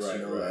my business,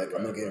 you know, like,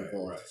 I'm not getting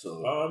involved.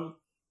 So,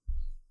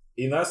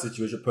 in that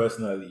situation,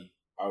 personally,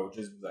 I would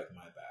just be like,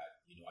 my bad.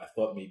 You know, I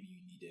thought maybe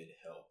you needed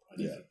help, and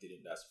if you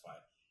didn't, that's fine.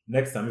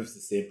 Next time, if it's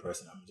the same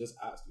person, I'm just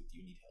ask, do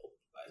you need help?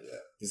 Like,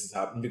 this is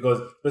happening because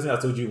the person I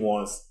told you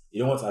once, you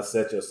don't want to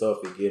assert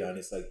yourself again, and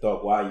it's like,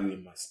 dog, why are you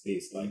in my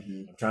space? Like,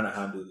 I'm trying to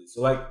handle this.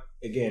 So, like,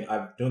 again,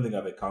 I don't think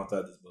I've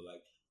encountered this, but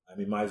like, I'm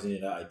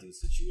imagining that ideal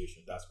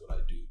situation. That's what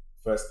I do.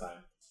 First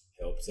time,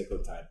 help.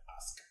 Second time,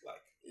 ask.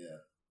 Like,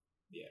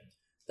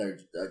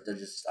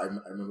 I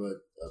remember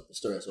the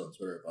story I saw on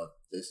Twitter about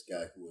this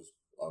guy who was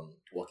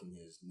walking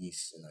his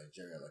niece in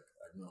Nigeria. Like,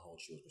 I don't know how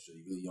old she was, but she was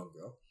a really young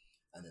girl.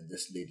 And then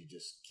this lady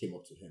just came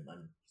up to him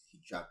and she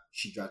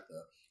dragged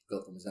the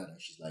girl from his hand,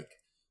 and she's like,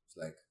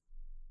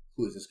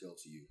 who is this girl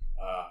to you?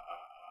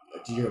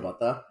 Did you hear about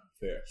that?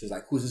 Fair. She's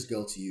like, who's this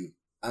girl to you?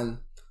 And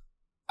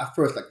at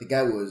first, like, the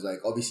guy was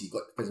like, obviously,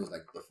 the person was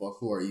like, the fuck,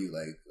 who are you?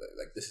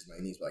 Like this is my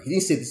niece. But he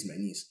didn't say this is my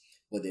niece.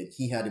 But then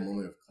he had a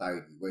moment of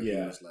clarity where he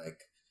was like,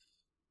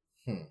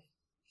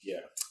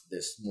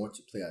 there's more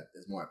to play at.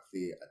 There's more at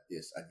play at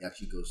this. And he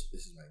actually goes,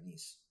 this is my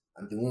niece.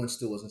 And the woman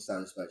still wasn't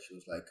satisfied. She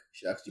was like,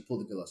 she actually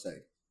pulled the girl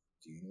aside.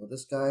 Do you know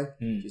this guy?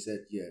 She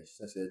said, yeah.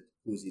 She said,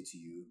 who is he to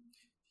you?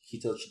 She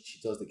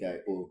tells the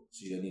guy, oh,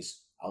 she's your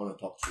niece. I want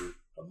to talk to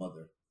her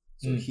mother.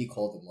 So he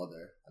called the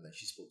mother, and then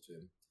she spoke to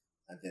him.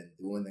 And then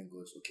the woman then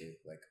goes, okay,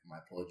 like, my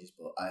apologies,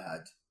 but I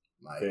had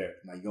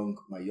my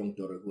young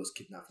daughter who was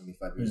kidnapped from me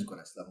 5 years ago,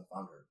 and I still haven't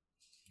found her.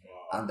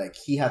 Wow. And like,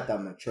 he had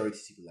that maturity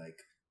to be like,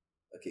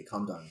 okay,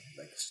 calm down.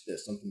 Like,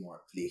 there's something more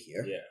at play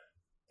here. Yeah.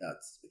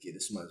 That's okay.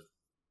 This woman's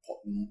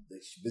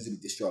visibly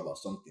distraught about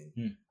something,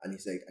 and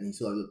he's like, and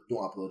he's like, look,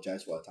 don't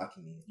apologize for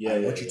attacking me. I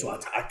want you to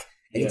attack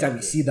anytime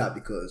you see that,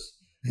 because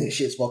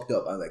shit's fucked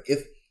up. And like,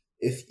 if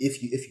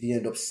you didn't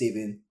end up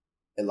saving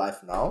a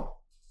life now,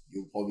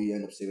 you'll probably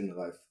end up saving a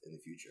life in the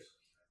future.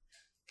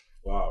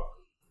 Wow.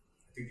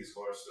 I think it's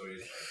horror stories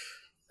like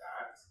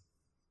that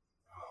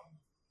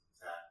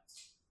that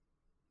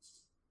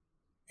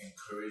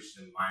encourage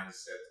the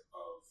mindset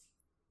of,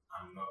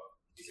 I'm not,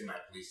 it's in my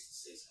place to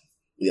say something.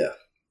 Yeah.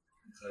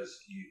 Because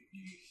you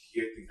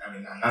hear things, I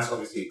mean, and that's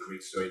obviously a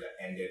great story that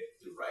ended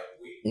the right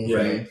way,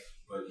 right?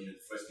 But you know,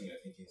 the first thing you're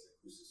thinking is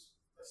like, who's this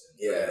person?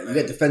 Yeah, right? You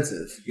get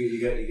defensive.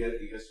 You get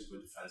super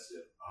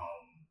defensive.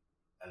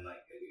 And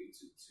like to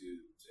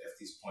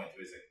FT's point, it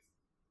was like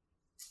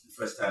the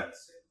first time I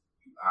said,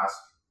 you ask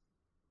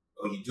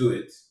or you do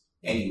it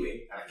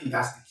anyway, and I think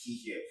that's the key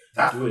here.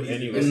 That's do it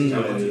anyway.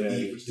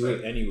 Do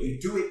it anyway. You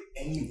do it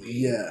anyway.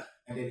 Yeah.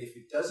 And then if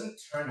it doesn't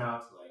turn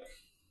out like,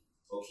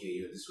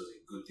 okay, this was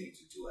a good thing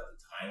to do at the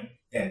time,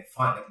 then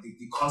fine. Like,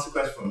 the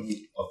consequence for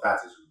me of that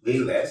is way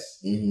less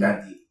than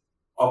the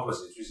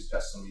opposite, which is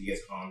that somebody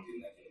gets harmed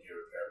in like an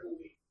irreparable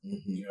way.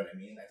 You know what I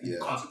mean? I think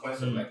the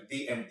consequence of like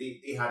they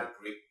had a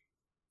great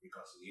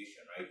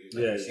reconciliation, right? Like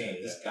you're saying,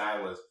 this guy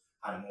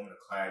had a moment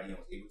of clarity and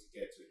was able to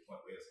get to a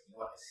point where it's like, you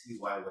know what, I see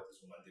why what this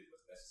woman did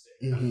was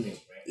necessary, kind of thing,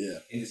 right? Yeah.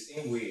 In the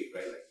same way,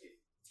 right, like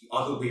the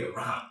other way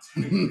around,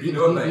 you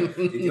know, like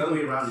the other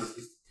way around is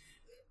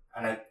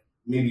and like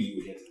maybe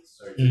you would get to the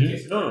story.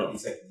 No.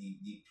 It's like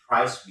the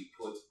price we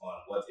put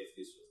on what if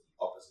this was the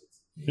opposite.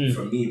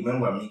 For me,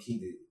 when we're making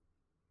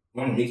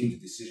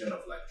the decision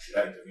of like, should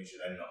I intervene,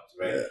 should I not,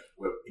 right? Yeah.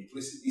 We're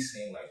implicitly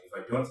saying like, if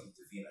I don't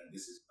intervene and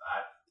this is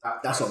bad,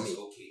 that's on me.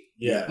 Okay.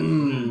 Yeah.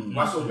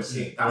 That's what we're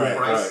saying. That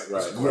price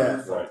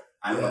is right.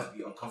 I want to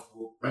be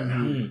uncomfortable right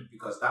now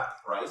because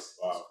that price,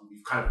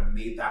 we've kind of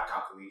made that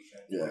calculation.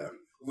 Yeah.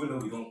 Even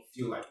though we don't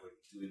feel like we're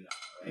doing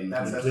that, right?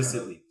 That's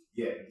implicitly.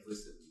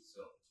 Implicitly.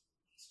 So.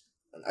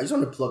 And I just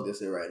want to plug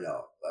this in right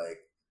now. Like,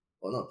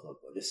 well, not plug,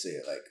 but just say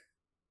it.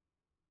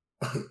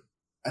 Like,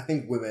 I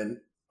think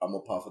women are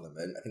more powerful than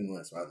men. I think women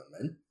are smarter than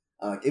men.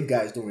 If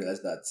guys don't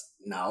realize that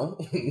now,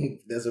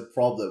 there's a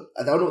problem.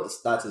 I don't know what the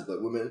stats is,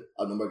 but women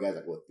outnumber guys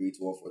like, what,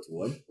 3-1,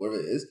 4-1, whatever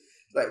it is.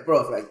 It's like,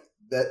 bro, like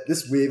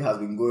this wave has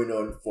been going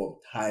on for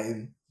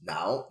time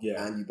now,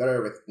 and you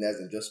better recognize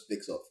and just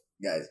fix off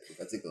guys in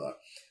particular.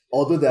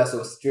 Although there are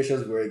some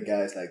situations where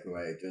guys like,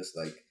 right, just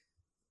like,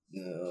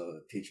 you know,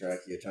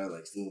 patriarchy, you're trying to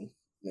like still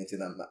maintain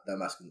that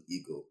masculine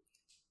ego.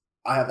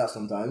 I have that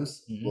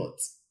sometimes, but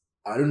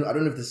I don't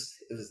know if this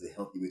is the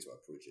healthy way to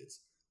approach it.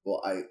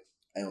 But I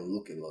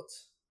look a lot.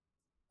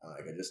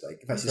 Like I just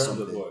like if I see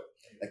something, like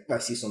if I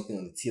see something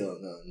on the tail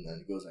and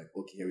it goes like,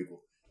 okay, here we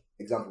go.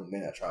 Example: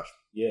 men are trash.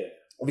 Yeah.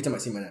 Every time I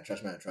see men are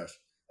trash.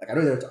 Like I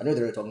know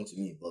they're talking to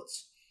me, but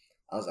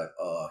I was like,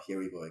 oh, here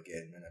we go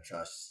again. Men are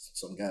trash.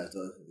 Some guys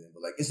do it,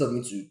 but like instead of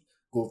me to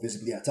go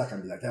visibly attack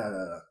and be like,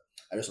 I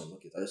just don't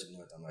look it. I just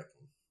ignore it. I'm like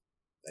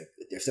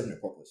they're serving a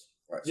purpose,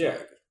 right? So, yeah.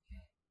 Like,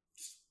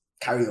 just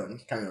carry on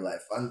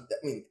life. And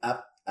I mean,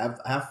 I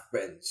have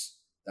friends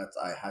that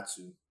I had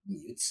to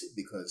mute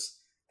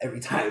because every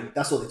time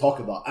that's what they talk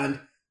about, and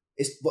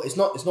it's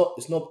not an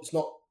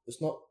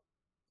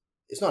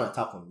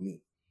attack on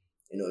me.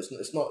 You know, it's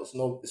not.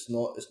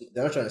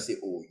 They're not trying to say,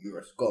 oh, you're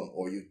a scum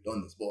or you've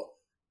done this, but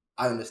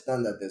I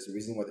understand that there's a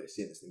reason why they're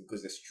saying this thing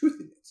because there's truth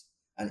in it,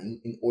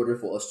 and in order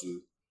for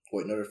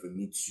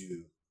me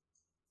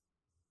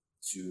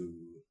to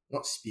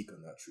not speak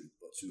on that truth,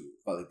 but to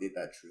validate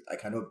that truth, I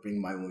cannot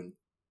bring my own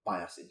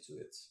bias into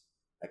it.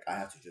 Like I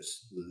have to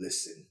just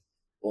listen.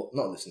 Well,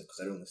 not listen because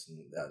I don't listen.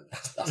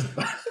 That's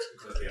bad.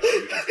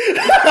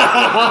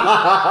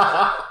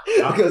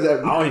 Because I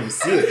don't even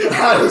see it.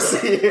 I don't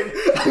see it.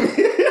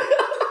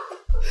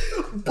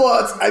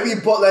 But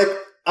like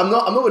I'm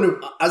not gonna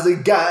as a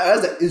guy.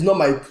 It's not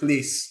my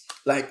place.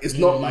 Like it's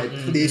not my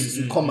place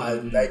to come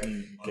and like.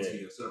 Okay.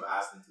 You're sort of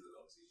asked into the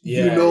conversation.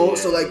 Yeah,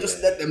 so like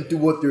just let them do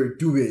what they're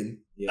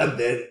doing and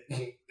then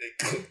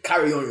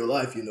carry on your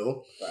life. You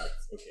know.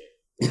 Facts. Okay.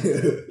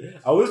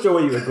 I wasn't sure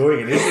where you were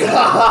going in this,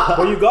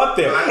 but you got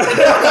there.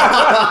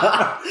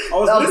 I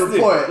was that was listening. the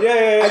point.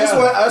 Yeah. I just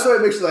want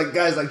to make sure, like,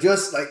 guys, like,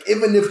 just like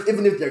even if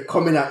they're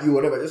coming at you,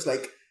 whatever, just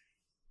like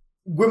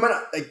women,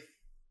 like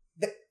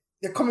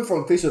they're coming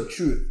from a place of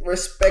truth.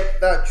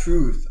 Respect that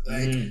truth.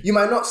 Like you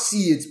might not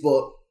see it,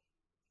 but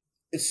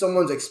it's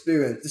someone's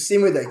experience. The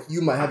same way that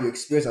you might have your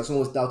experience and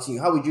someone's doubting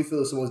you. How would you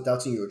feel if someone's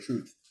doubting your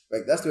truth?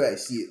 Like that's the way I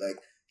see it. Like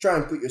try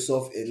and put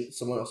yourself in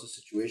someone else's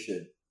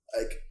situation.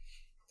 Like.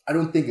 I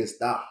don't think it's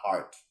that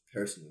hard,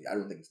 personally. I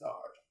don't think it's that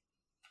hard.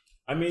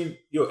 I mean,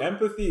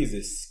 empathy is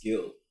a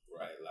skill,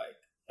 right? Like,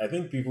 I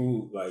think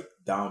people, like,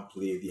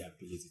 downplay the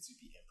ability to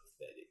be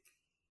empathetic.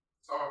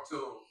 Talk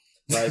to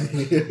Like,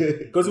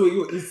 because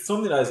it's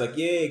something that is like,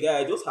 yeah,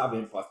 guy, just have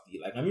empathy.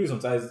 Like, I mean,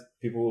 sometimes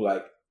people,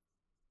 like,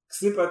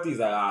 sympathy is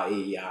like,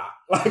 yeah.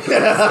 Like,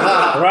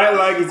 right?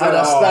 Like, it's like,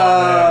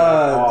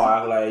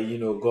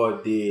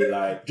 God day,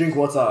 like drink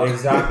water.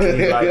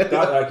 Exactly. Like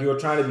that, like you're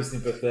trying to be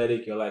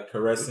sympathetic, you're like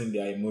caressing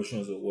their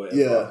emotions or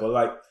whatever. Yeah. But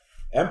like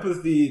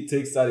empathy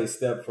takes that a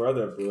step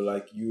further, bro.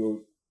 Like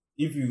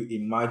if you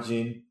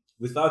imagine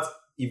without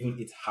even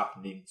it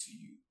happening to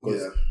you.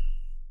 Because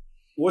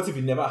what if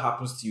it never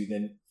happens to you,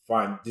 then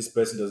fine, this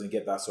person doesn't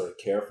get that sort of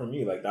care from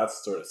you. Like that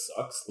sort of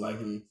sucks. Like,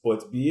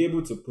 but be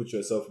able to put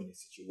yourself in a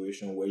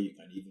situation where you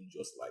can even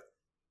just like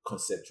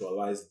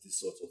conceptualize this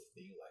sort of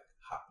thing like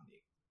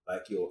happening,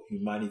 like your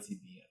humanity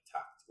being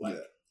attacked, like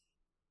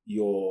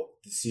your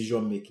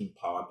decision-making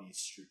power being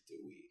stripped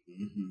away,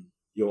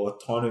 your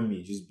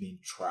autonomy just being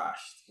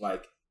trashed.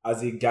 Like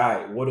as a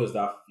guy, what does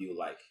that feel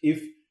like?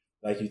 If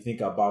like you think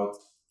about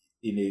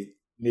maybe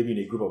in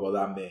a group of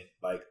other men,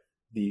 like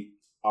the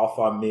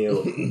alpha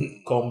male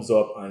comes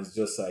up and it's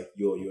just like,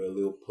 you're a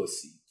little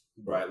pussy,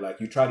 right?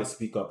 Like you try to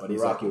speak up and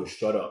he's like, yo,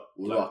 shut up.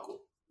 Like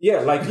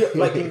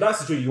in that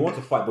situation you want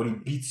to fight, but he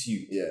beats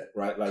you. Yeah.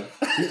 Right? Like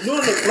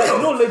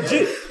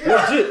legit.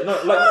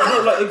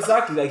 No,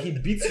 exactly. Like he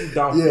beats you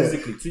down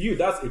physically. To you,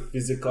 that's a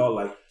physical,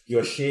 like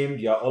you're ashamed,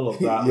 you're all of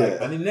that. Like,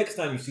 and the next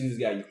time you see this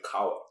guy, you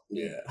cower.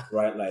 Yeah.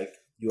 Right? Like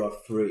you're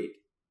afraid.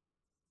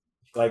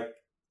 Like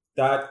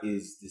that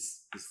is the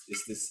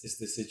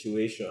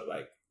situation.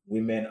 Like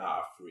women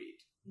are afraid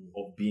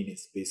of being in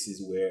spaces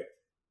where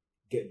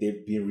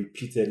they've been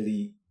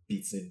repeatedly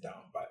beaten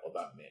down by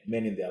other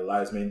men in their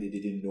lives, men they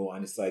didn't know,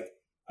 and it's like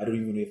I don't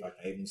even know if I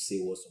can even say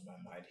what's on my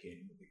mind here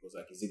anymore, because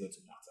like is it going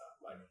to matter?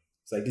 Like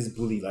it's like this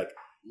bully, like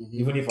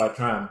even if I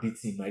try and beat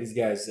him, like this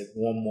guy is like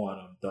one more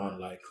and I'm done.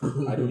 Like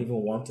I don't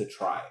even want to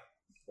try,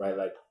 right?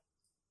 Like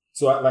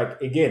so like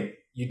again,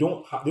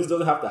 this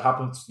doesn't have to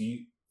happen to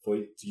you for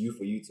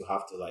you to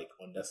have to like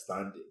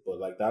understand it, but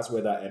like that's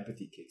where that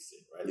empathy kicks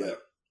in, right? Like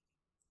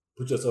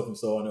put yourself in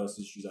someone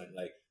else's shoes and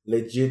like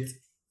legit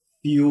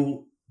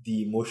feel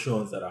the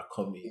emotions that are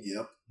coming.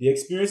 Yep. The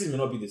experiences may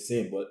not be the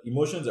same, but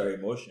emotions are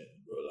emotions,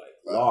 bro. Like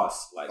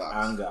loss, like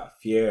anger,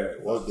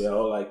 fear, they're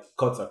all like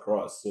cut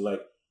across. So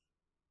like,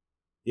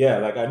 yeah,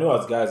 like I know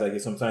as guys, like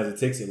sometimes it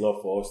takes a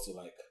lot for us to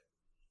like,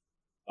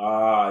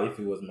 if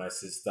it was my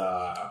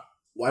sister,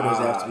 why does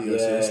it have to be your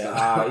sister?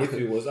 If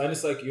it was, and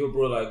it's like, yo,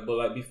 bro, like, but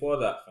like before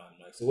that, fam,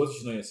 like, so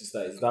what's your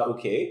sister? Is that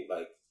okay?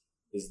 Like,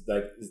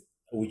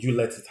 would you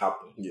let it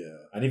happen? Yeah.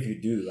 And if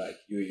you do, like,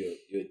 you're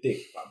a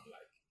dick, fam.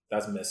 Like,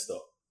 that's messed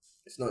up.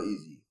 It's not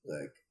easy.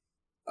 Like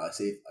I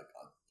say, like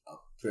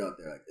I'll put out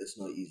there, like it's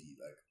not easy.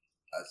 Like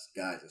as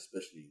guys,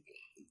 especially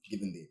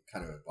given the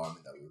kind of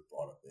environment that we were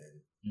brought up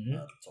in,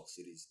 the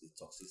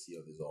toxicity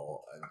of it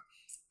all, and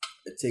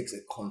it takes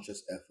a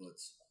conscious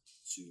effort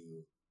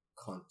to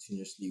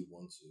continuously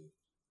want to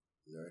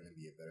learn and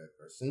be a better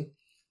person.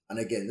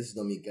 And again, this is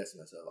not me guessing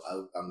myself.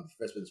 I'm the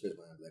first person to raise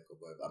my hand like, oh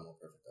boy, I'm not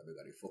perfect. I've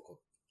got to fuck up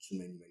too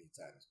many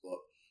times.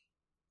 But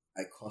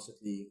I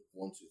constantly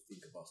want to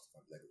think about stuff.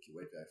 I'm like, okay,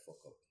 where did I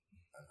fuck up?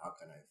 And how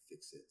can I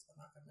fix it? And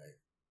how can I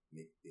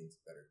make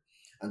things better?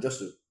 And just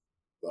to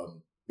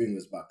bring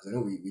us back, because I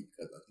know I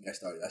think I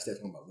started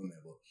talking about women,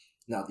 but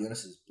now the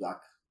onus is Black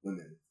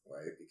women,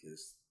 right?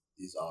 Because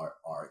these are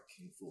our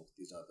kinfolk.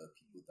 These are the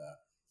people that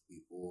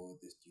we owe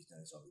this duty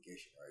and this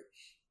obligation, right?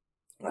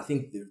 And I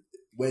think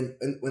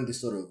when this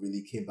sort of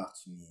really came back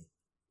to me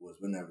was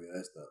when I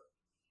realized that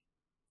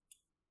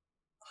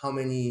how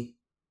many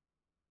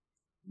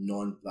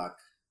non-Black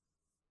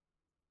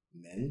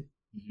men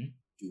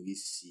do we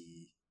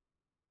see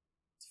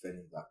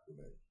defending Black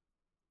women?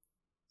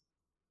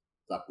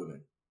 Black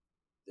women,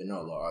 they're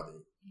not a lot, are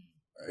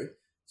they? Right?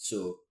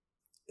 So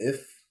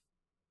if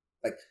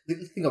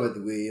think about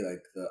the way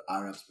like the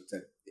Arabs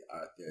protect the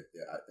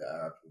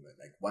Arab women,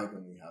 like why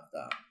don't we have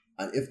that?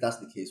 And if that's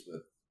the case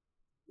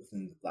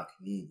within the Black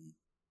community,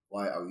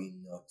 why are we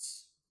not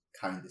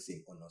carrying the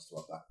same honors to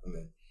our Black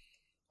women?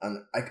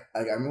 And I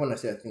remember when I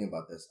said a thing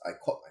about this, I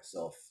caught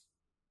myself.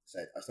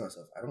 I told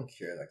myself, I don't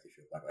care like if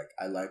you're Black, like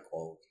I like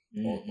all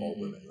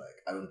women,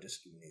 like I don't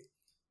discriminate.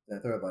 And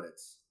I thought about it.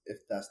 If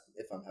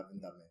I'm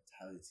having that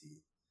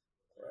mentality,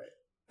 right?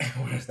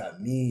 What does that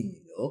mean?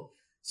 You know?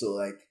 So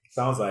like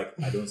sounds like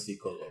I don't see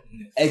color.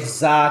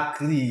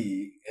 Exactly.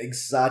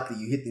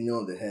 You hit the nail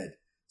on the head.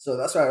 So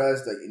that's why I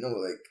realized that, you know,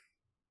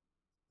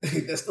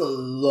 like there's still a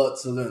lot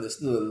to learn. There's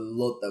still a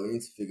lot that we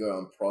need to figure out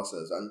and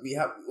process, and we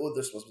owe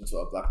this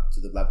responsibility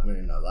to the Black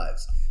women in our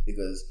lives,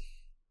 because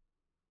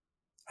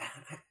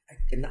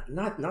now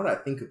that I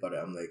think about it,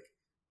 I'm like,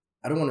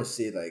 I don't want to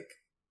say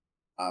like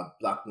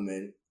Black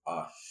women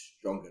are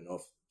strong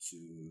enough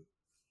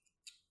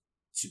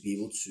to be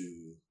able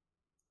to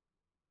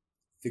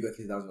figure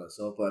things out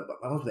myself, but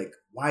I was like,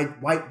 why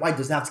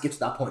does it have to get to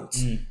that point?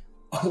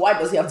 Why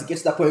does it have to get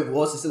to that point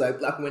for us to say like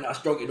Black women are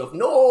strong enough?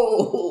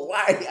 No,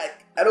 why?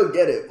 I don't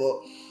get it.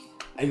 But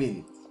I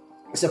mean,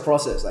 it's a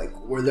process. Like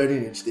we're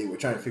learning each day. We're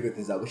trying to figure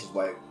things out, which is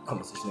why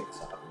conversation like this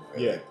happen. Right?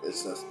 Yeah, like,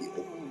 it's just be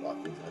open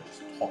about things and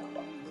just talk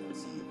about things and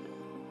see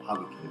how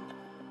we can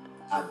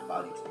add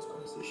value to this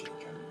conversation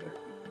and try to be better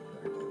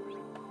people.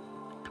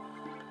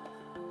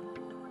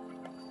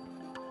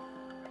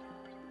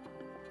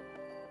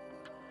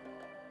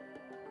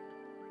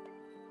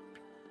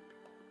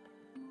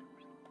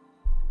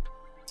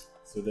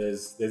 So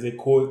there's a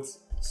quote.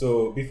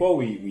 So before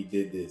we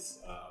did this,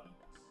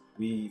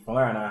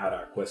 Fangai and I had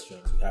our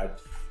questions. We had a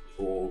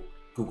whole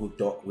Google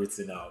Doc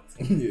written out.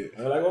 Yeah.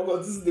 And we're like, oh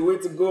God, this is the way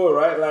to go,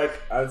 right? Like,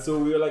 and so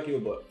we were like,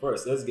 but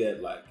first, let's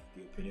get like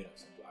the opinion of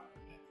some Black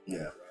men.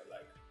 Yeah. Right?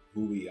 Like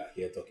who we are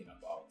here talking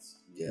about.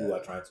 Yeah. Who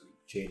are trying to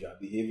change our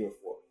behavior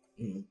for.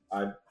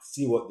 And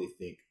see what they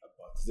think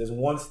about this. There's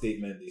one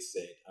statement they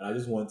said, and I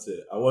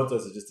want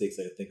us to just take a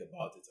second, think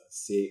about it, and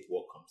say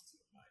what comes to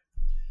your mind.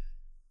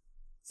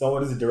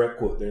 Someone is a direct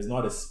quote. There's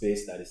not a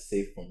space that is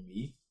safe for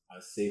me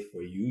and safe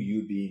for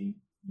you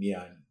being me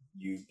and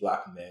you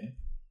Black men,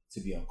 to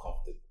be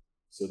uncomfortable.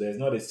 So there's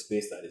not a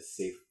space that is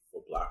safe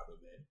for Black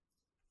women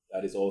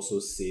that is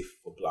also safe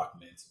for Black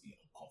men to be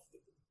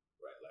uncomfortable,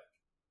 right? Like,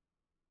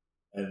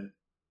 and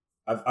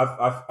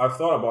I've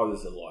thought about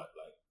this a lot.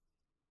 Like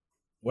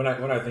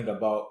when I think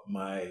about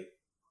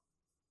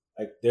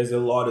there's a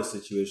lot of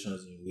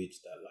situations in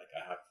which that like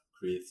I have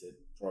created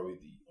probably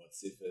the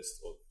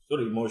unsafest or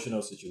sort of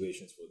emotional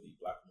situations for the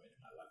Black men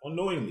in my life,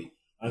 unknowingly.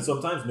 And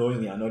sometimes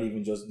knowingly, and not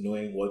even just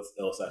knowing what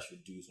else I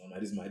should do. So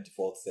this is my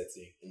default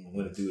setting. I'm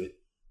going to do it.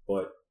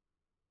 But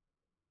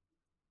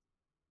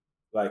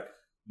like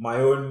my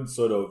own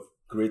sort of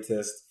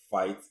greatest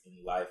fight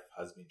in life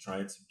has been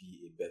trying to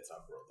be a better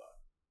brother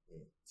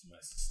to my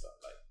sister,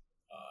 like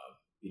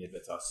being a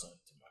better son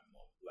to my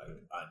mom, like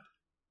and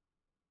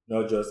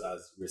not just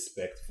as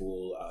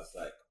respectful as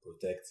like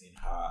protecting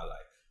her,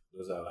 like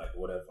those are like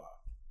whatever,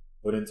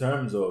 but in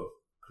terms of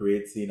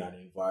creating an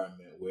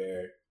environment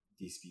where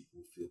these people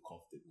feel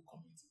comfortable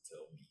coming to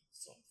tell me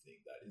something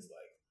that is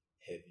like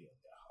heavy on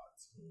their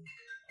hearts.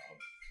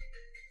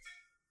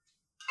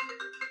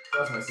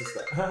 That's my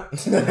sister. I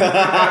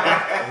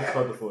just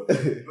called the phone.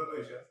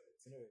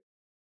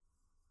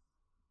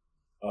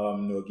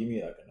 No, give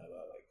me like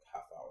another like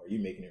half hour. Are you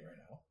making it right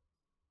now?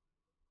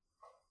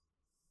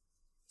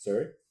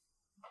 Sorry?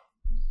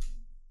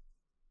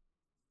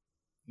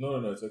 No,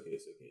 it's okay.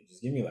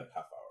 Just give me like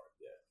half hour.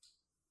 Yeah.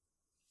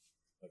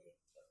 Okay.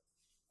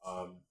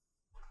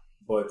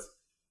 But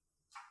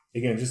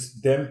again,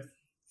 just them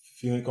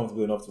feeling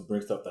comfortable enough to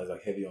bring stuff that's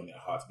like heavy on their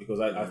hearts, because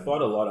I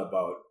thought a lot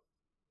about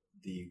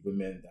the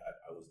women that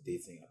I was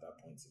dating at that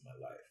point in my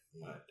life,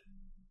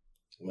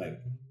 and like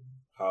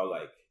how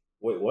like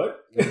wait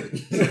what? Wait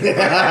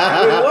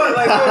what?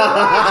 Like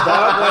relax,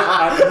 dog.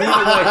 Like I mean,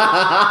 like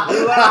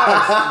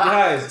relax,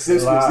 guys.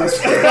 Relax.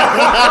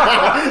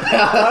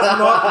 That's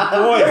not the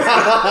point.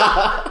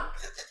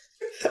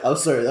 I'm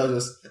sorry, that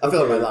was just I feel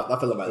like my laugh.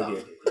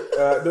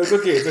 No, it's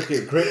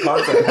okay. Great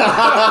content.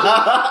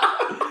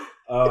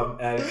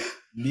 And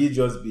me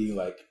just being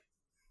like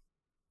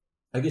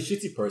a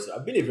shitty person.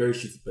 I've been a very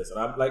shitty person.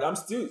 I'm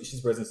still a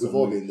shitty person. We've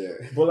all been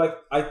there. But like,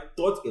 I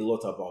thought a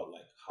lot about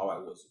like how I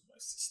was with my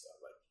sister.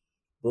 Like,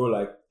 bro,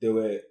 like they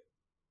were,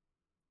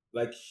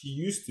 like he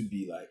used to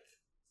be like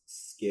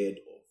scared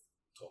of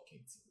talking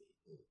to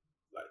me.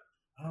 Like,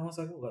 and I was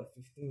like, oh, like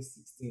 15,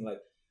 16, like,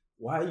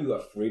 why are you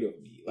afraid of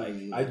me?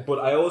 Like, but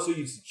I also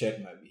used to check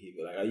my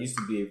behavior. Like, I used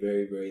to be a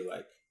very, very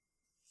like,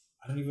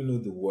 I don't even know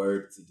the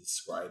word to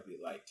describe it.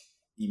 Like,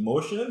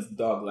 emotions,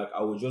 dog. Like,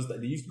 I would just,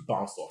 they used to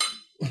bounce off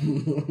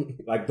me.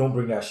 Like, don't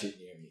bring that shit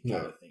near me,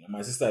 kind of thing. And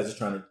my sister is just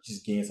trying to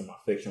just gain some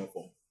affection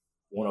from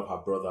one of her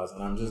brothers,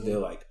 and I'm just there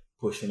like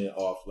pushing it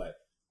off, like,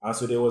 and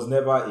so there was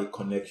never a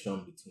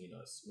connection between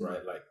us,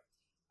 right? Like,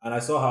 and I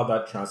saw how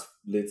that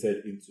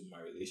translated into my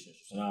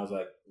relationships, and I was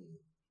like,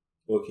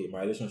 okay,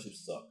 my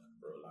relationships suck,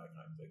 bro. Like,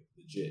 I'm like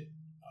legit,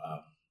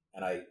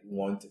 and I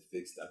want to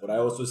fix that. But I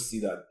also see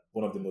that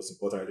one of the most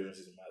important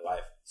relationships in my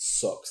life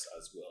sucks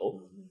as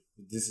well.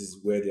 This is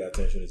where the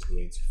attention is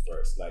going to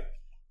first, like.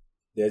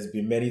 There's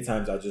been many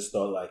times I just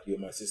thought like, yo,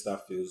 my sister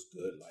feels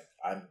good, like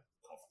I'm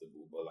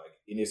comfortable. But like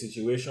in a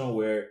situation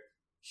where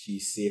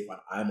she's safe and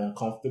I'm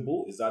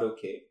uncomfortable, is that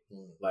okay?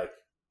 Like,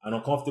 and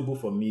uncomfortable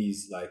for me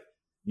is like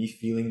me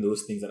feeling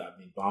those things that I've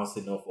been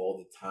bouncing off all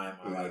the time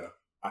and like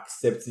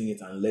accepting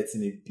it and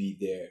letting it be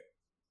there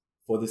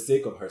for the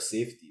sake of her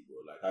safety,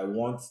 bro. Like I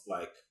want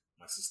like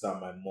my sister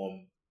and my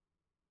mom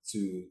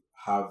to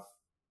have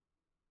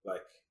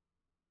like,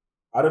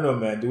 I don't know,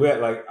 man. The way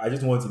like I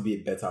just want to be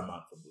a better man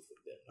for both.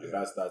 Like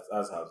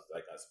that's how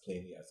like as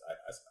plainly as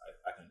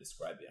I can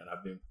describe it, and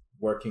I've been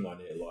working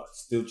on it a lot,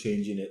 still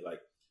changing it, like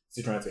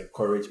still trying to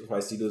encourage. If I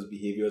see those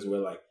behaviors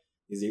where like,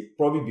 is it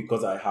probably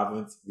because I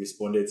haven't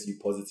responded to you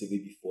positively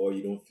before,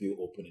 you don't feel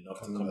open enough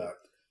to come back,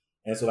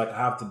 and so like I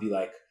have to be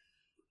like,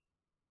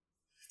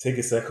 take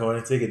a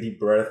second, take a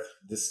deep breath.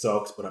 This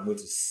sucks, but I'm going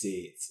to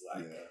say it.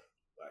 Like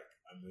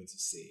I'm going to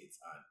say it,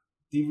 and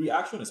the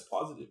reaction is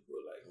positive, bro.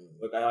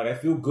 Like I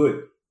feel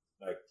good,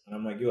 like, and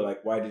I'm like, yo,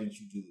 like why didn't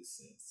you do this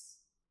since?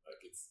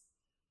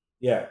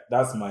 Yeah,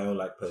 that's my own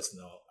like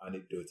personal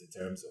anecdote in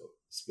terms of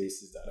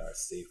spaces that are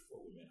safe for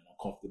women and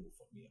uncomfortable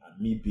for me,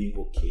 and me being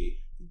okay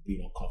with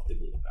being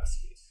uncomfortable in that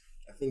space.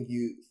 I think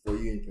for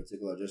you in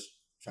particular, just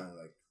trying to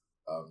like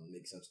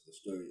make sense of the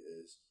story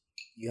is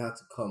you had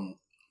to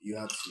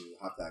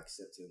have that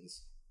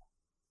acceptance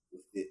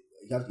with it.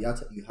 You had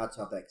to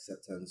have that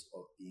acceptance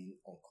of being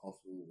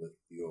uncomfortable with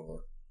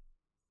your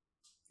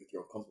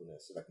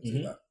uncomfortableness, if I can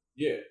say that.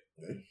 Yeah.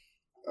 Right?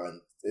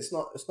 And it's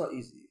not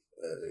easy.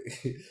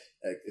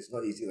 Like it's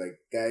not easy.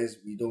 Like guys,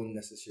 we don't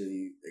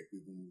necessarily like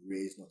we've been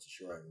raised not to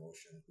show our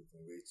emotions. We've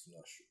been raised to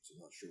not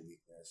show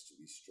weakness, to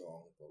be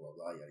strong, blah blah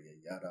blah, yada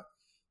yada yada.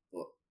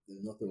 But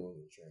there's nothing wrong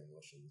with showing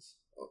emotions.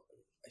 Oh,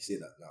 I say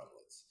that now,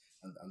 but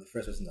I'm the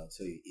first person that'll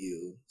tell you,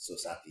 ew, so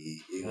sappy,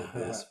 ew,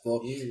 this.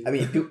 But I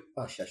mean,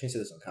 I shouldn't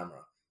say this on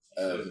camera.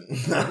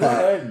 Go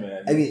ahead,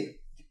 man. I mean,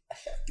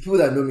 people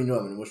that know me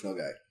know I'm an emotional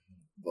guy,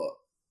 but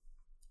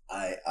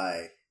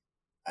I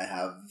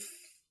have.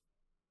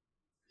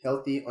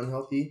 Healthy,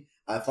 unhealthy,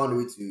 I found a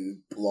way to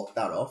block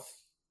that off,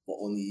 but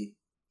only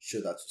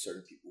show that to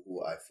certain people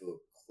who I feel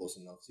close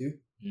enough to.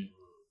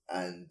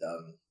 And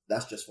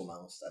that's just for my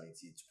own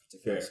sanity to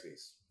protect my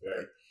space.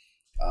 Right?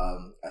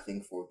 I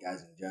think for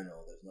guys in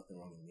general, there's nothing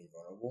wrong with being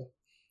vulnerable.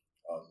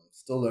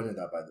 Still learning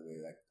that, by the way.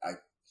 Like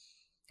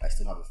I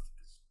still have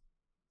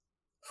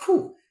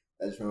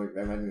that just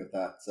reminded me of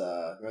that.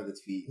 Remember the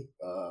tweet?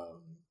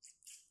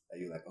 That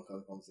you like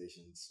uncomfortable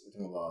conversations. We're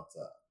talking about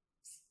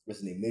what's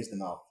his name? Maze the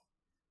Mouth.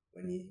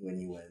 When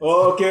he went.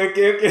 Oh, okay.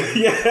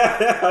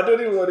 Yeah, I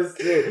don't even want to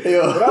say.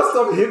 But that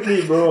stuff hit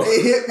me, bro.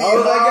 It hit me. I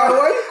was like, why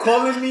are you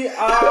calling me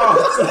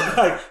out?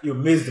 Like, you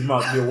missed the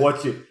mark. You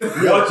watch it.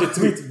 Watch your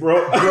tweet,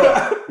 bro.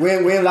 We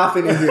ain't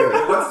laughing in here.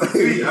 What's the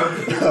tweet?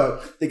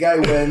 The guy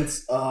went.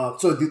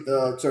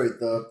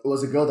 It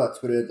was a girl that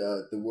tweeted,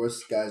 the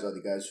worst guys are the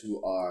guys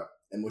who are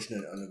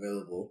emotionally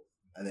unavailable,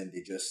 and then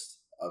they just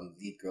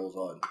lead girls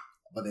on.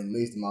 But then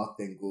Maze the Mouth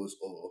then goes,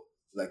 oh,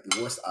 like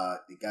the worst are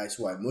the guys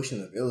who are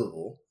emotionally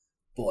available,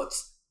 but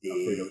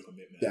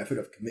they're afraid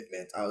of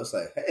commitment. I was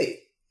like, hey.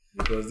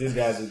 Because these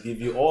guys will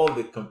give you all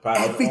the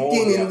compassion, everything all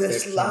the in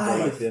this life.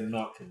 Like they're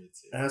not committed.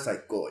 And I was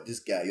like, God, this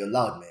guy, you're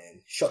loud,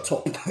 man. Shut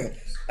up.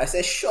 I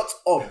said, shut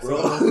up,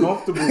 bro. So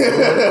uncomfortable, bro.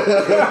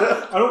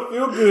 I don't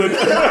feel good. It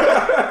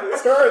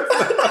hurts.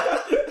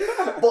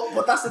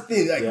 But that's the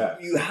thing.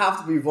 Like, you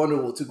have to be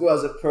vulnerable to go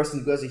as a person,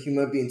 to go as a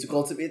human being, to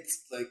cultivate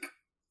like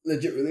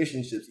legit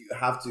relationships. You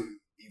have to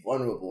be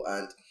vulnerable,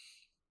 and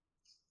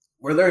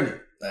we're learning.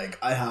 Like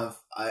I'm getting help.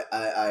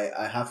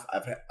 I have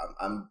help.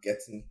 I'm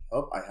getting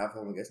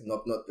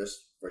not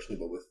just personally,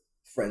 but with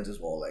friends as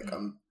well. Like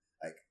I'm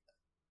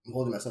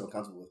holding myself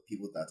accountable with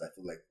people that I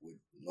feel like would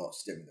not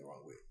steer me the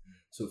wrong way.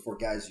 So for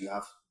guys, you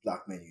have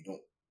black men. You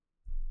don't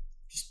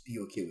just be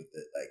okay with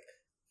it. Like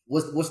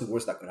what's the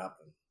worst that could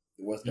happen?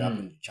 The worst that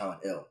happened. You chow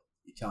and L.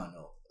 You chow and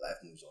L.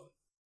 Life moves on.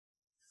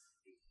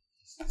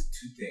 It's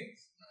two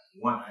things.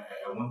 One,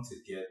 I want to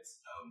get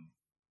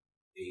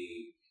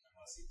I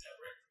want to say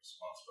direct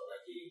response, but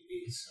like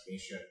a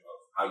summation of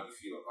how you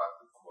feel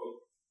about the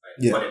quote, like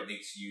what it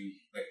makes you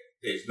like.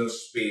 There's no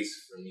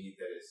space for me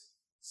that is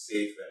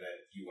safe, and then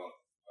you want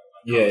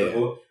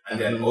uncomfortable. And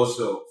then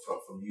also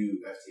from you,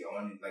 FT, I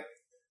want like,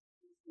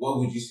 what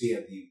would you say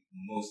are the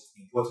most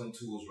important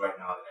tools right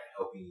now that are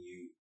helping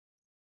you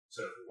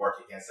sort of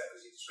work against that?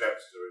 Because you described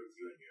the story with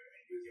you and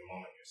your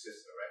mom and your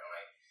sister, right? I'm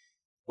like,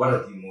 what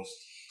are the most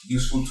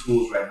useful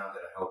tools right now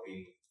that are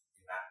helping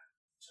in that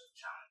sort of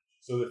challenge?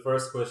 So the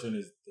first question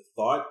is the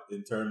thought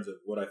in terms of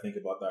what I think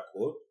about that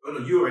quote. Oh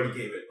no, you already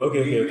gave it.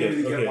 Okay. We didn't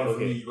really get one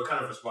from you. You were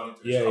kind of responding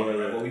to the story,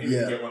 right? But we didn't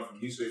really get one from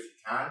you. So if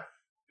you can,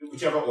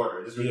 whichever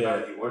order, just really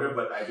matter the order.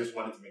 But I just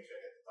wanted to make sure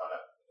I get the thought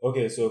out.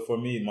 Okay, so for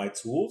me, my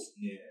tools.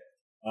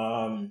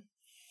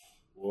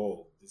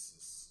 Whoa,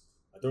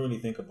 I don't really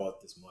think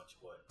about this much,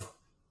 but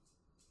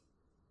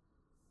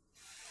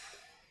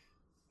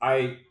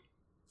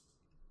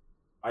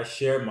I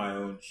share my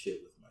own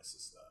shit with my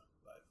sister.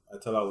 Like, I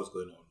tell her what's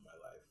going on in my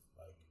life,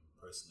 like,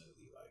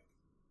 personally. Like,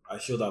 I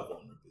show that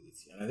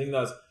vulnerability. And I think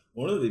that's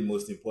one of the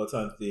most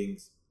important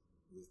things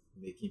with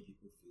making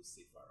people feel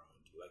safe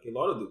around you. Like, a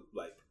lot of the,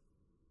 like,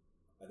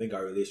 I think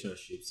our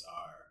relationships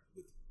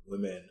with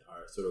women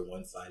are sort of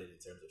one-sided in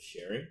terms of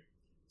sharing.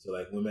 So,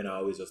 like, women are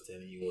always just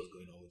telling you what's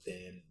going on with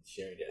them,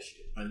 sharing their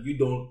shit. And you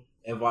don't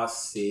ever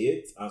say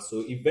it. And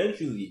so,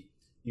 eventually,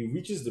 it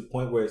reaches the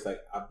point where it's like,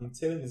 I've been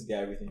telling this guy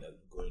everything that's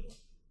going on.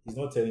 He's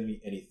not telling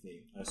me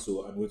anything. And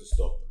so, I'm going to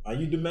stop.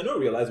 And you may not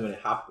realize when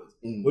it happens.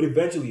 But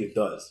eventually, it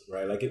does,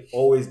 right? Like, it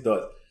always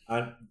does.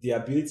 And the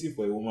ability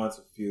for a woman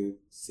to feel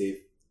safe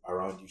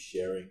around you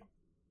sharing,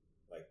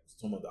 like,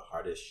 some of the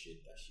hardest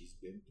shit that she's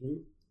been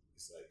through,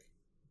 it's like,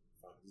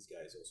 this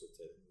guy is also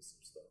telling me some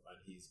stuff, and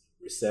he's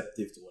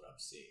receptive to what I'm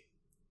saying.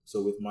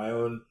 So with my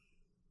own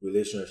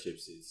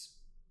relationships,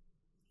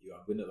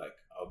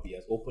 I'll be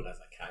as open as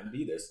I can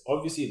be. There's a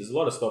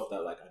lot of stuff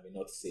that, like, I may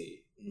not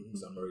say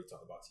because I'm not ready to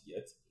talk about it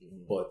yet.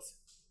 But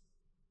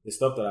the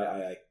stuff that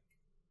I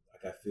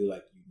feel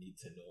like you need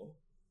to know,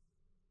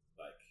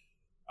 like,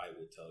 I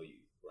will tell you,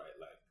 right?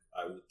 Like,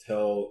 I will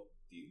tell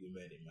the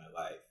women in my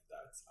life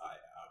that I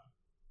am,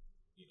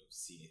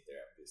 seeing a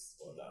therapist,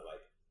 or that,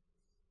 like,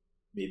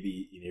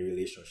 maybe in a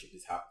relationship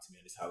this happened to me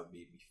and this is how it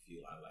made me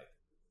feel, and like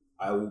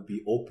I will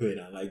be open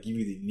and like give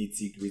you the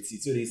nitty gritty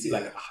so they see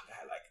like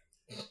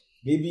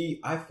maybe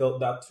I felt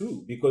that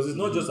too, because it's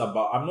not just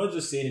about, I'm not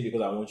just saying it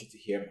because I want you to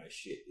hear my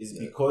shit. It's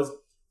because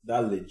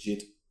that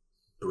legit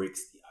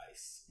breaks the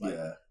ice. Like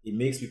it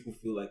makes people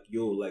feel like,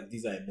 yo, like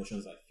these are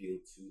emotions I feel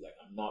too. Like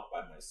I'm not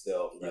by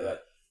myself. Right?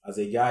 Like as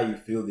a guy, you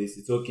feel this.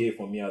 It's okay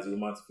for me as a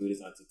woman to feel this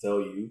and to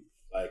tell you,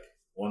 like,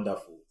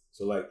 wonderful.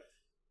 So like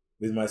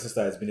with my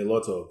sister, it's been a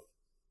lot of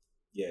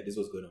this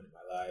was going on in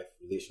my life,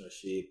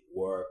 relationship,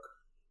 work.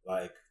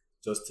 Like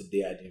just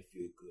today, I didn't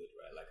feel good,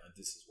 right? Like, and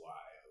this is why.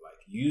 Like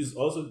use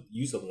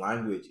of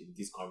language in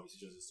these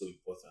conversations is so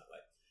important.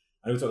 Like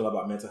I know we talk a lot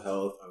about mental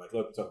health and like a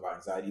lot of people talk about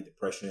anxiety,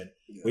 depression.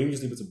 But even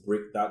just able to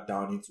break that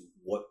down into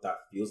what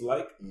that feels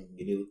like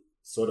in a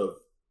sort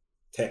of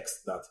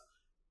text that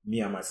me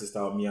and my sister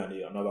or me and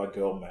another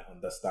girl might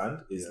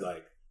understand is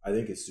like, I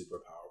think it's super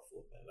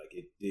powerful, man.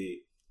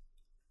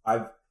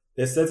 Like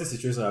there's certain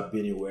situations I've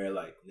been in where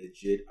like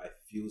legit I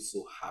feel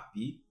so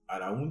happy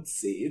and I won't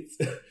say it,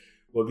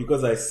 but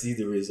because I see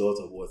the result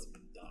of what's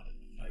been done,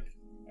 like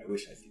I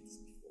wish I did this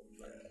before.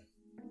 But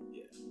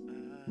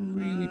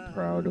really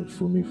proud of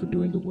Fumi for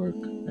doing the work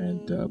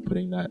and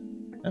putting that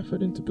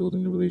effort into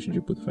building the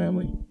relationship with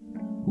family.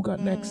 Who got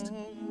next?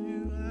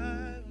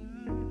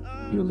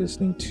 You're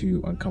listening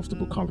to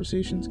Uncomfortable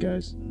Conversations,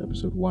 guys.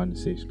 Episode 1,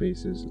 Safe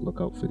Spaces.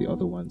 Look out for the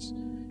other ones.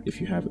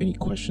 If you have any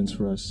questions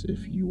for us,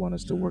 if you want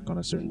us to work on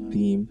a certain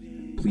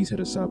theme, please hit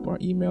us up. Our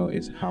email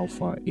is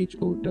howfar,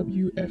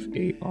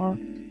 HOWFAR,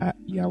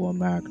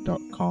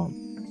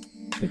 @yawamag.com.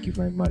 Thank you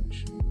very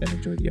much and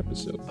enjoy the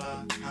episode.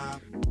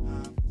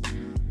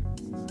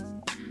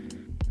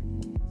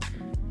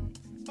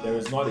 There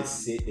is not a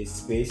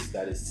space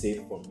that is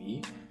safe for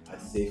me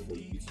and safe for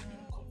you to be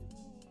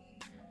uncomfortable.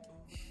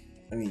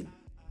 I mean,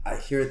 I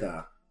hear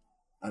that,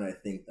 and I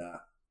think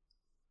that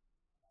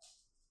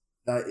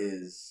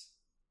is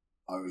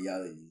our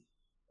reality,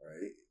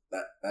 right?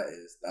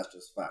 That's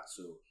just fact.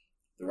 So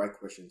the right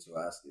question to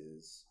ask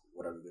is,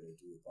 what are we going to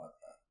do about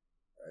that,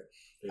 right?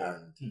 Yeah.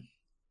 And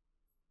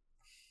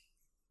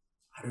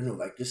I don't know,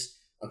 like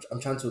just I'm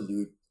trying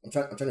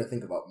to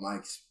think about my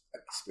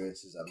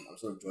experiences. I'm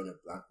sort of drawing a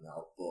blank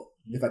now, but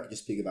if I could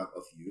just piggyback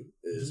off you,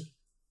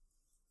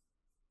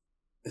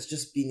 it's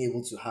just being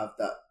able to have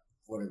that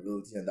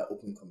vulnerability and that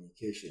open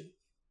communication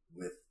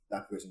with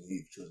that person who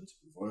you've chosen to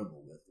be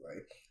vulnerable with,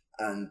 right?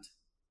 And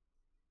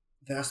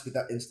there has to be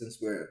that instance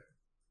where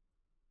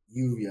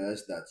you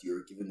realize that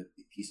you're giving a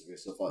piece of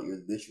yourself out.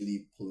 You're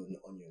literally pulling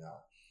an onion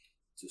out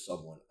to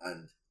someone,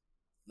 and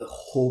the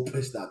hope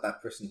is that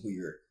that person who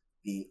you're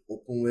being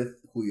open with,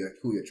 who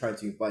you're trying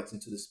to invite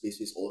into the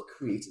space or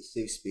create a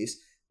safe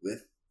space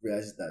with,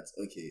 realizes that,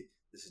 okay,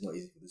 this is not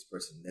easy for this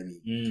person. Let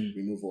me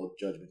remove all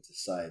judgment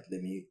aside.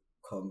 Let me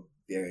come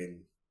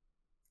bearing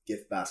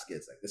gift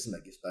baskets. Like, this is my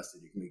gift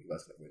basket. You can make gift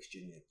basket. We're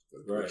exchanging it.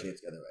 We're Right. exchanging it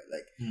together, right?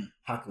 Like,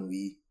 how can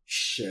we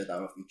share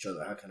that with each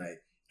other? How can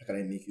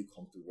I make you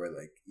comfortable where,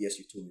 like, yes,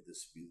 you told me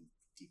this really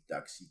deep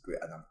dark secret,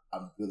 and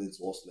I'm willing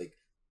to also like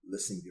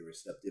listen, be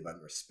receptive,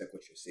 and respect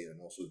what you're saying, and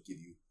also give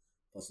you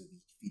positive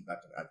feedback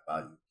and add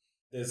value.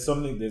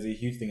 There's a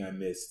huge thing I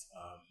missed,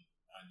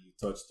 and you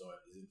touched on,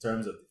 is in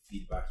terms of the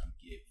feedback you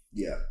give.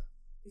 Yeah.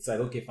 It's like,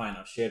 okay, fine,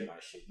 I've shared my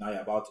shit. Now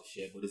you're about to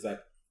share, but it's like,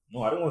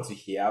 no, I don't want to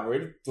hear. I've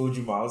already told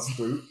you my own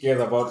story. Who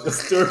cares about your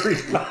story?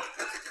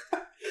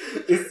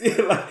 It's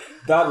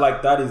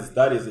like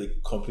that is a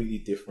completely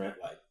different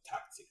like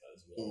tactic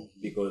as well.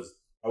 Because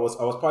I was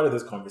part of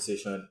this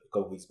conversation a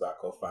couple weeks back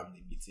of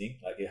family meeting.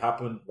 Like, it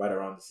happened right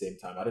around the same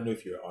time. I don't know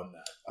if you were on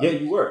that. Yeah,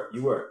 you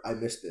were. I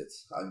missed it.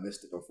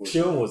 Unfortunately.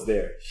 Sharon was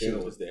there.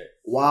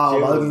 Wow,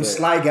 Sharon was you there.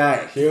 sly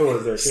guy. Sharon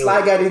was there.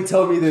 Sly guy didn't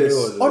tell me this.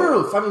 Sharon was Oh there.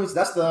 no, family meeting.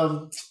 That's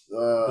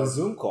The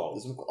Zoom call.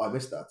 the Zoom call. Oh, I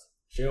missed that.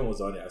 Sharon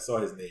was on it. I saw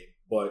his name,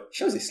 but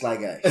She was a sly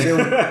guy.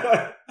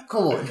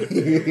 Come on.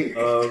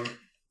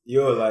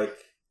 like,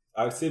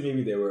 I'd say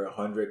maybe there were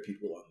 100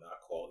 people on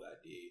that call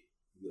that day.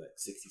 Maybe like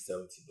 60,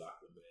 70 black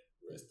women,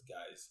 the rest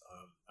guys,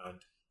 and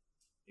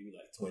maybe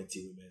like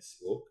 20 women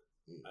spoke,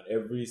 and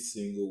every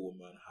single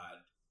woman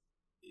had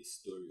a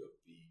story of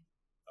being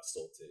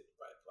assaulted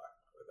by a black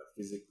man, whether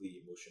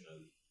physically,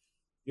 emotionally.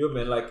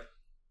 Man, like,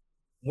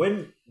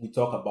 when we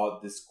talk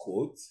about this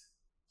quote,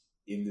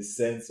 in the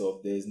sense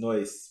of there's not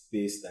a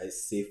space that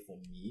is safe for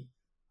me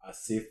and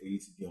safe for you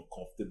to be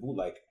uncomfortable,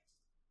 like,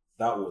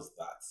 that was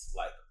that.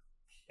 Like,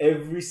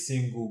 every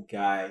single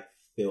guy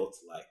felt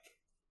like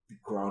the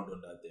ground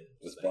under them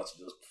was about to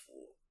just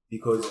before.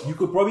 Because you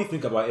could probably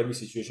think about every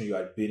situation you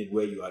had been in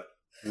where you had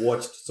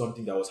watched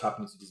something that was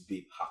happening to this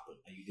babe happen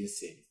and you didn't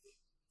say anything.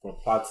 From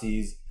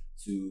parties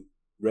to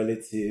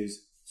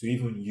relatives to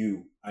even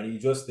you. And you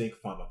just think,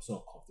 fam, I'm so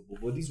uncomfortable.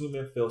 But these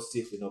women felt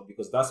safe enough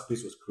because that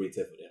space was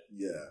created for them.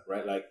 Yeah.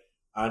 Right? Like,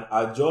 and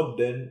our job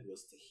then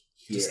was to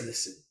hear. Just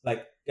listen.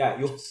 Like, guy,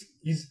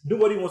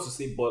 nobody wants to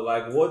say, but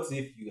like, what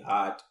if you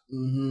had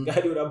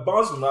guy, they would have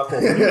bounced from that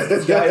call.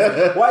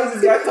 Why is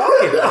this guy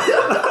talking?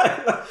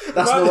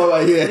 That's not what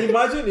I hear.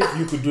 Imagine if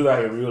you could do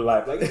that in real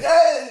life, like,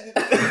 hey!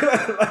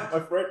 Like my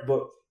friend.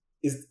 But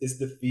it's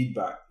the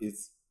feedback.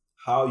 It's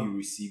how you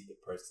receive the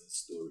person's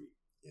story.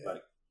 Yeah.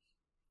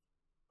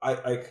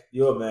 Like,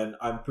 man,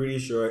 I'm pretty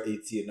sure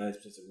 80 and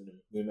 90% of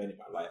women in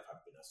my life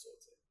have been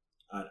assaulted,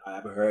 and I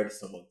have heard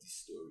some of these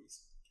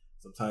stories.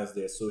 Sometimes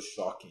they're so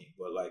shocking,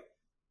 but like,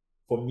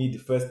 for me, the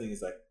first thing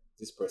is like,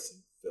 this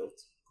person felt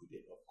good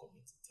enough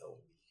coming to tell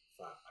me,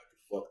 fam, I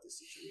could fuck this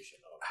situation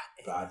up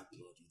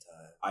badly.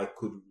 I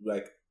could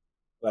like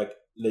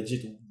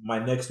legit, my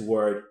next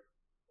word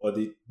or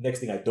the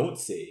next thing I don't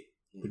say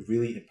could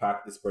really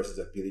impact this person's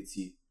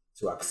ability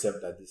to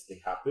accept that this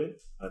thing happened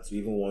and to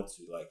even want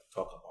to like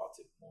talk about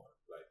it more.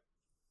 Like,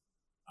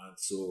 and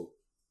so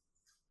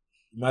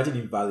imagine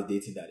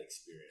invalidating that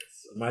experience.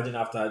 Imagine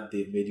after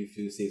they've made you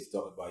feel safe to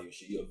talk about your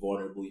shit, you're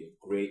vulnerable, you're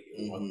great,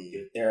 you're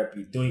in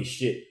therapy, doing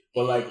shit,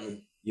 but like,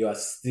 you are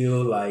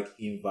still like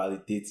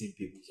invalidating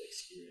people's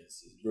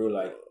experiences, bro.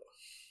 Like,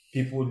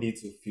 people need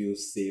to feel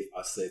safe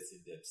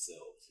asserting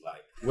themselves.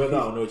 Like, whether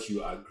or not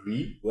you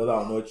agree, whether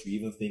or not you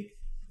even think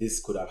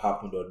this could have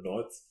happened or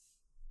not,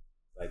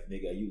 like,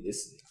 nigga, are you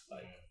listening?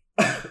 Like,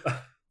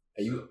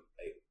 are you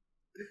like?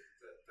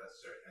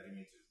 That's right. I didn't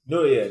mean to.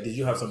 No, yeah. Did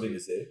you have something to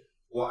say?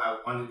 Well, I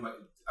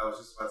was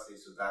just about to say,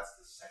 so that's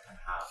the second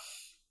half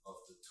of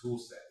the tool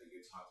set that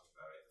you're talking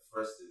about, right? The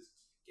first is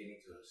getting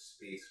to a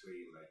space where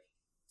you like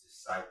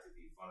decide to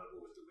be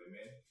vulnerable with the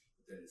women.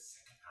 But then the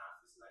second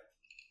half is like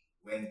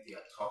when they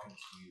are talking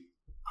to you,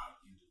 are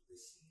you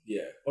listening?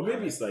 Yeah. Or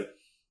maybe it's like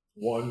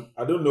one.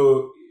 I don't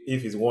know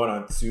if it's 1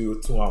 and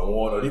 2, 2 and 1,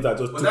 or these are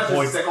just 2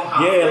 points.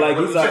 Yeah, like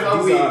these are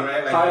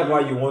right? Like,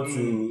 however you want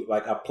to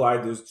like apply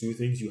those two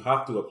things, you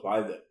have to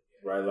apply them,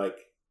 right? Like,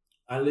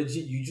 and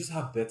legit, you just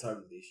have better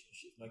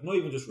relationships. Like, not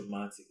even just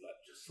romantic, like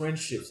just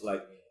friendships,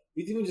 like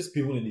with even just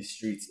people in the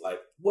streets, like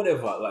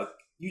whatever. Like,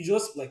 you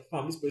just like,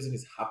 fam, this person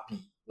is happy.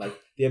 Like,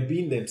 they're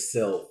being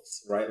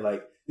themselves, right?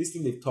 Like, this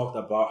thing they've talked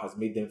about has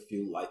made them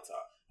feel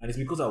lighter. And it's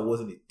because I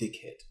wasn't a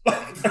dickhead.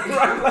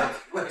 Right?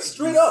 Like,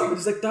 straight up.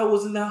 It's like, that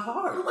wasn't that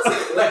hard.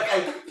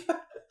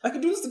 I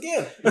can do this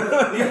again.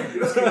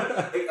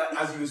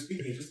 As you were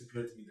speaking, it just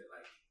occurred to me that,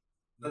 like,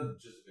 not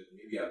just because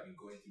maybe I've been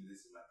going through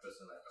this in my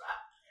personal life, but I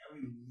have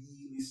a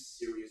really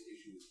serious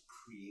issue with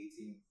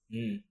creating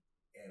the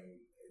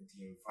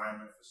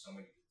environment for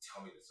somebody to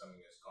tell me that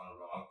something has gone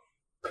wrong,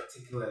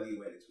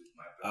 particularly when it's with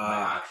my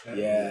action.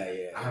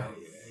 Yeah. I have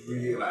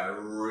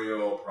a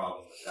real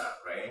problem with that,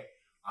 right?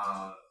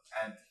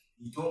 And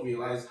you don't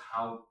realize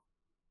how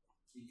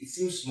it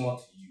seems small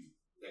to you,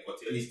 like, or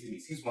at least to me,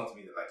 it seems small to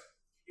me that, like,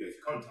 if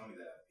you come and tell me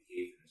that I've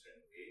behaved in a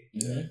certain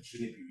way,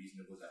 shouldn't it be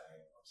reasonable that I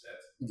am upset?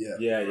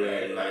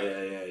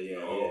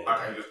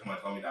 I can't just come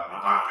and tell me that I'm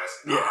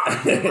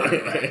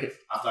right?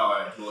 After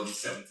I employed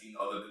 17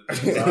 other things.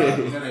 You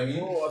know what I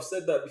mean? Oh, I've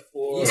said that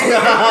before.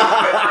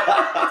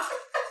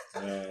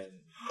 Man.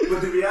 but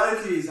the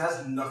reality is, it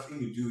has nothing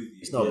to do with you.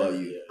 It's not about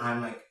you.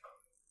 I'm like,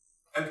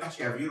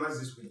 actually, I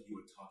realized this when you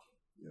were talking,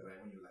 right?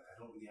 When you were like, I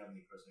don't really have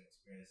any personal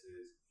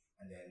experiences,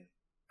 and then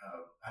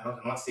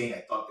I'm not saying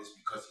I thought this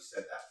because you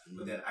said that,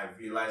 but then I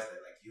realized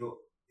that, like,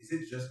 is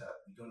it just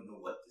that we don't know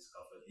what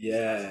discomfort is?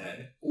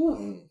 Yeah.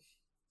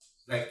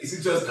 Like, is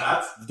it just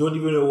that? You don't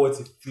even know what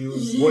it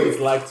feels, what it's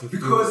like to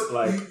because feel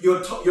like. you're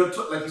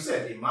like you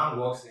said, a man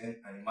walks in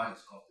and a man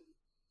is comfortable,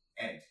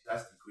 and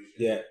that's the equation.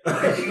 Yeah.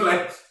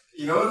 like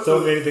Tell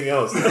me anything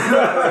else.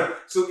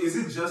 So is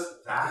it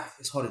just that?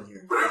 It's hot in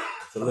here.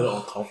 It's a little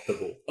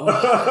uncomfortable.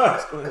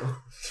 What's going on?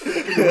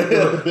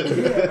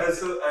 Yeah,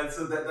 and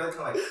so that kind of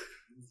like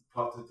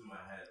popped into my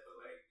head, but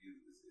like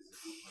it's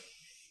a good point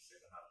to make the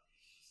second half.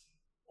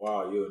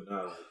 Wow,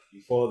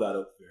 you follow that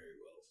up very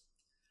well.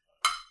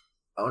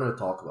 I want to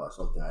talk about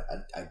something.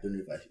 I don't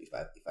know if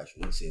I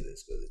shouldn't say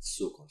this because it's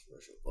so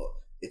controversial, but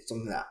it's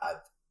something that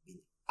I've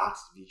been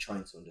actively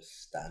trying to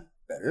understand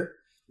better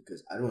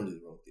because I don't want to do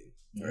the wrong thing,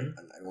 right?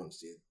 And I don't want to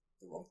say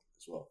the wrong thing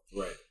as well,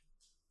 right?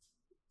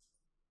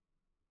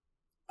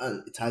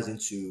 And it ties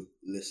into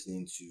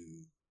listening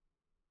to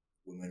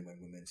women when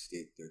women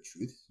state their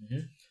truth.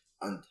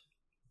 And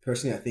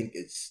personally, I think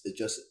it's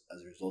just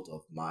as a result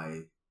of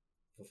my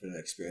professional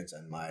experience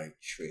and my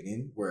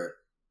training, where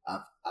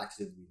I've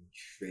actually been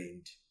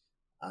trained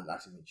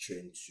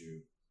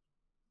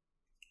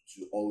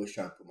to always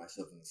try and put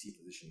myself in a C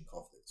position in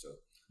conflict. So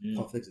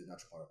conflict is a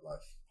natural part of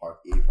life. Part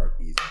A, part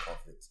B is in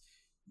conflict.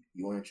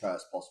 You want to try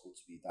as possible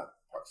to be that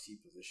part C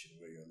position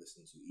where you're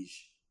listening to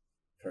each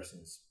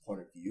person's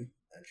point of view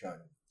and try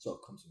and sort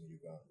of come to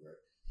middle ground where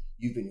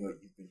you've been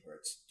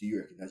hurt. Do you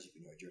recognize you've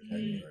been hurt? You're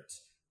kind of hurt.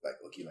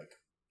 Like, okay, like,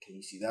 can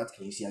you see that?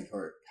 Can you see how you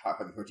hurt? How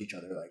have you hurt each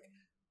other? Like,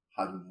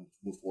 how do you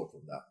move forward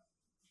from that?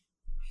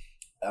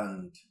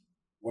 And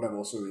what I've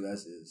also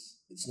realized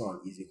is it's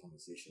not an easy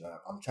conversation.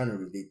 I'm trying to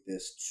relate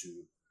this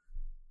to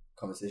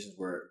conversations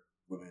where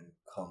women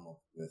come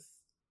up with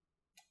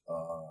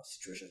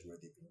situations where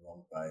they've been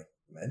wronged by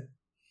men.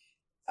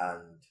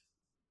 And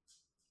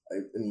I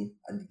mean,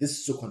 and this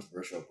is so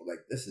controversial, but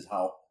like, this is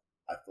how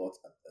I felt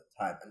at the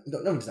time. And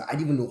not because I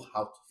didn't even know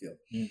how to feel.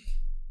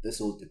 This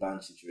whole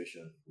Deban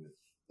situation with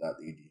that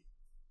lady.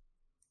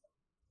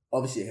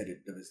 Obviously, I had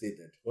it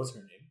devastated. What's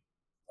her name?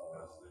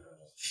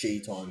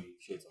 Shaitan.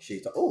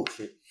 Oh,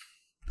 shit.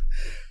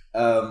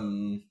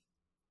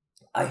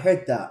 I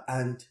heard that,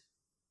 and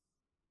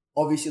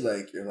obviously,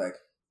 like, you're like,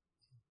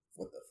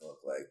 what the fuck?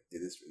 Like,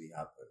 did this really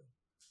happen?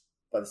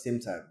 But at the same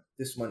time,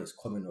 this one is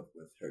coming up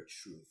with her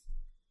truth.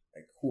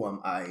 Like, who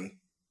am I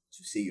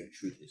to say your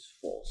truth is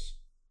false?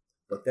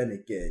 But then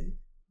again,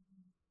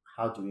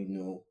 how do we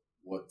know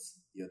what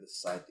the other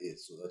side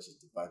is? So that's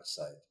just the bad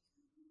side.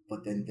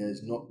 But then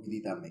there's not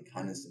really that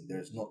mechanism.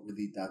 There's not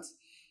really that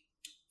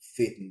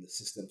faith in the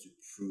system to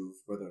prove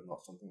whether or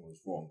not something was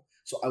wrong.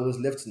 So I was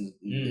left in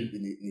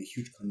a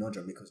huge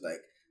conundrum because,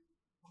 like,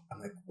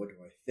 I'm like, what do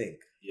I think?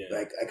 Yeah.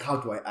 Like how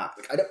do I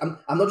act? Like,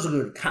 I'm not just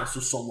going to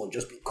cancel someone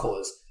just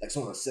because, like,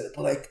 someone said it,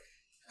 but like,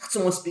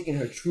 someone speaking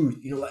her truth,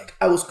 like,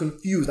 I was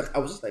confused. Like, I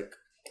was just like,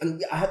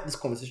 and I had this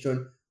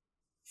conversation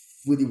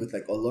fully with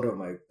like a lot of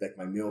my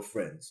male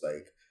friends.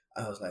 Like,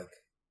 I was like,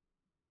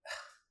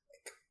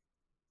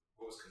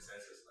 what was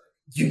consensus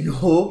like?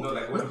 No,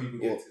 like, what do people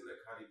get to?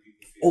 Like, how do people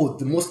feel? Oh,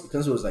 the most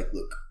consensus was like,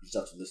 look, you just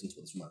have to listen to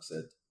what this woman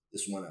said.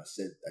 This woman has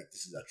said, like,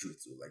 this is the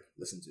truth, so like,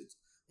 listen to it.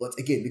 But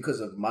again,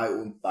 because of my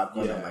own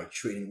background and my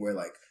training, where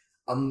like,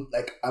 I'm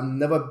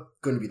never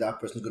going to be that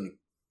person who's going to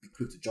be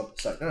quick to jump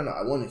aside. No,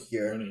 I want to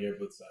hear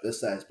both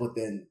sides. But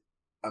then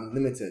I'm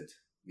limited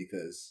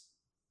because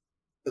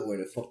we're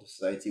in a fucked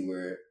society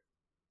where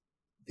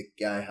the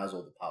guy has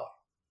all the power.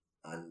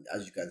 And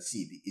as you can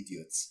see, the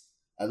idiots.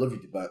 I love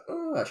you, but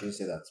I shouldn't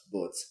say that.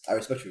 But I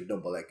respect you,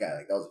 but like, guy,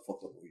 like, that was a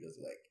fucked up movie. Just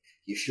like,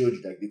 he showed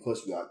you, like,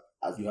 because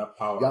you have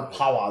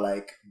power,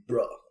 like,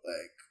 bro,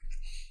 like.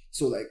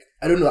 So, like,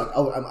 I don't know.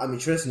 Like, I'm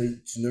interested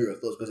to know your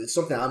thoughts because it's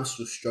something I'm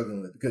still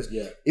struggling with. Because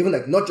even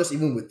like, not just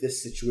even with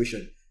this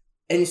situation,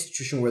 any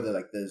situation where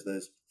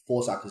there's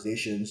false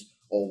accusations,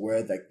 or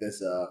where like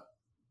there's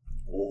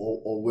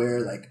or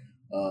where like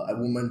a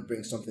woman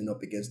brings something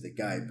up against the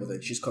guy, but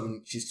then she's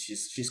coming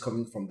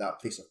from that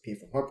place of pain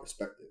from her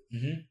perspective.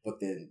 But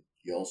then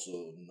you're also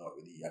not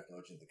really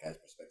acknowledging the guy's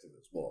perspective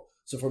as well.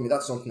 So for me,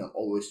 that's something I'm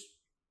always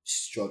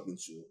struggling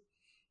to.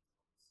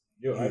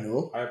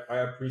 I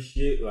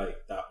appreciate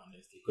like that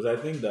honesty because I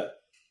think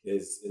that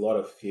there's a lot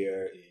of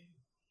fear in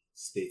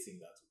stating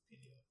that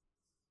opinion,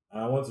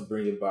 and I want to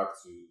bring it back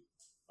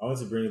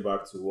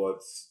to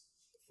what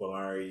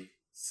Folari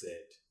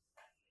said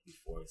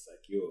before. It's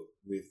like,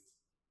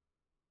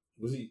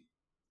 was it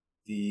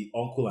the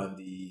uncle and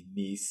the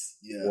niece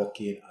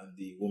walking and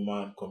the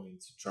woman coming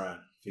to try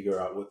and figure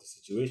out what the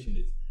situation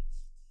is?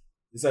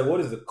 It's like, what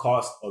is the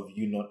cost of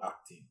you not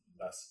acting in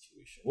that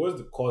situation? What is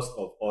the cost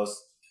of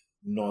us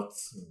not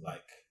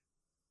like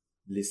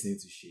listening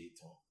to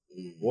Shaitan?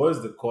 What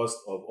is the cost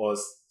of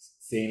us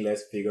saying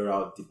let's figure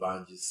out the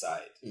Banji's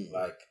side?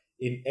 Like,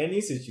 in any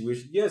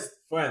situation, yes,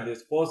 fine,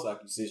 there's false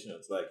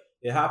accusations, like,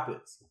 it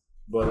happens,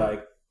 but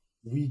like,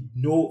 we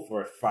know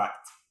for a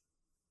fact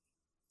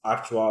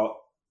actual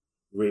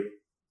rape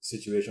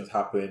situations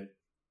happen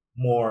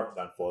more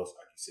than false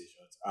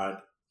accusations, and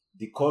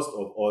the cost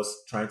of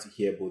us trying to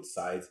hear both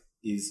sides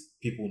is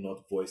people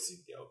not voicing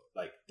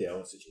their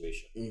own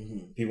situation,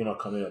 people not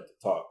coming up to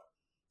talk,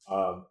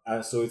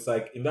 and so it's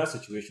like in that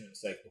situation,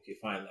 it's like, okay,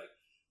 fine, like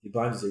the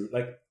branches are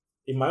like,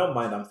 in my own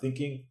mind, I'm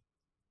thinking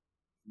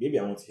maybe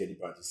I want to hear the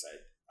branches side.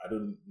 I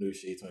don't know if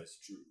Shaitan is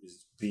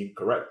being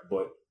correct,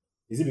 but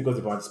is it because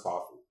the branch is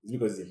powerful? Is it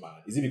because he's a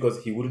man? Is it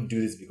because he wouldn't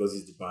do this because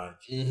he's the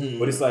branch?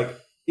 But it's like,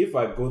 if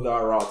I go that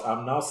route,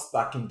 I'm now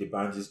stacking the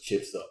band's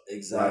chips up.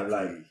 Exactly.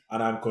 Right? Like,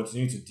 and I'm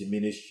continuing to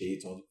diminish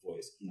Shaitan's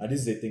voice. And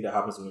this is a thing that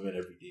happens to women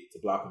every day, to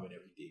black women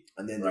every day.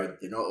 And then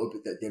they're not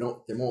open.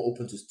 They're more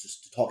open to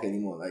talk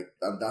anymore. Like,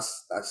 and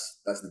that's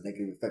the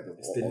negative effect of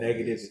it's the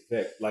negative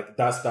effect. Like,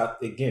 that's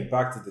that again.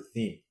 Back to the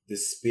theme. The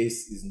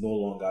space is no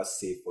longer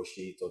safe for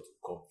Shaitan to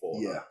come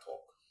forward and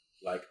talk.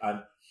 Like,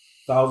 and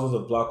thousands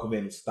of black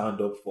women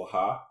stand up for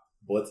her.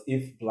 But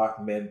if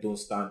black men don't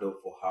stand up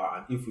for her,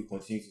 and if we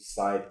continue to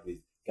side with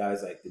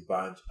guys like the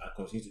band and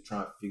continue to try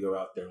and figure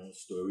out their own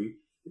story,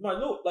 you might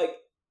know, like,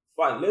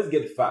 fine, let's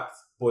get the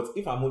facts. But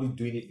if I'm only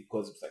doing it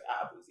because it's like,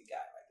 but it's a guy,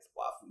 like, it's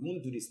powerful, you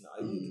won't do this now,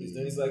 you won't do this.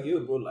 Then it's like,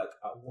 yo, bro, like,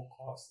 at what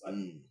cost? Like,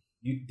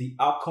 the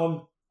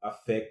outcome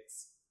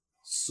affects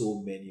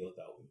so many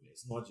other women.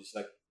 It's not just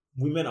like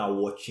women are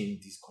watching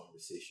these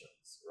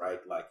conversations, right?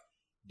 Like,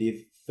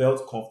 they've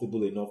felt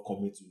comfortable enough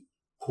coming to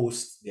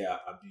post their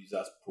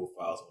abusers'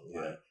 profiles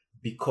online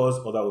because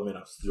other women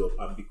have stood up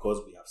and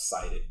because we have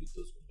sided with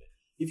those women.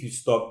 If you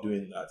stop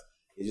doing that,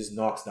 it just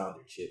knocks down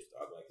their chips,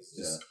 dog. Like, it's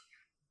just,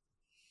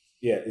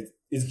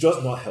 it's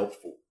just not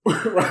helpful,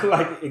 right?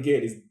 Like,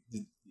 again,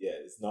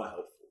 it's not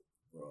helpful,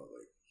 bro.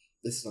 Like,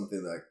 this is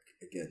something like,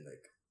 again,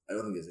 like, I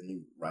don't think there's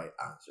any right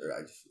answer.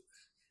 I just,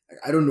 like,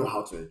 I don't know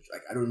what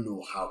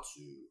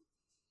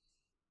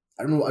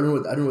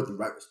the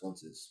right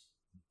response is,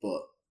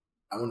 but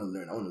I want to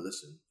learn. I want to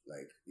listen,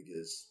 like,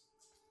 because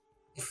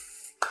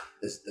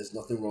there's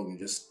nothing wrong in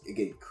just,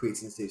 again,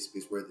 creating a safe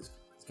space where this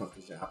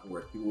conversation happen,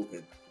 where people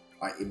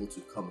are able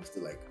to come and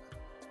still, like,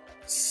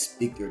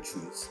 speak their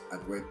truths,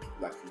 and where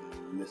people actually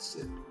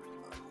listen,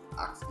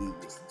 actively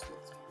listen to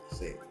what people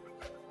say.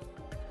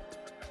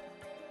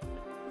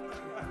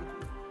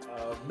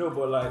 No,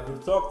 but like,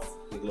 we've talked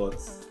a lot,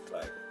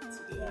 like,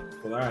 today, and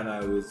Polar and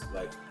I was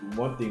like,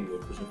 one thing we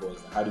were pushing for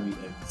is, how do we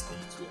end this thing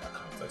to an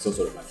account, like some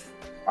sort of like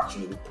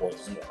actionable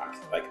points,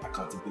 like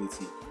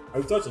accountability.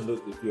 And we touched on a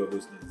few of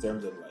those things in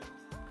terms of like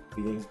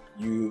feeling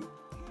you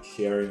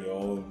sharing your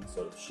own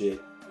sort of shit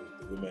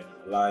with the women in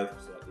your life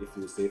so that they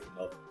feel safe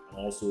enough, and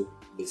also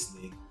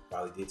listening,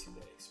 validating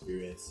their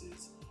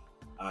experiences,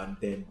 and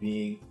then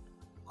being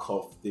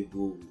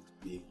comfortable with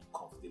being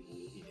uncomfortable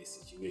in a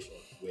situation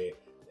where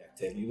they're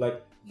telling you,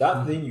 like,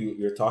 that thing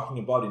you're talking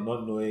about, and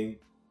not knowing,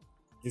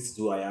 this is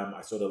who I am.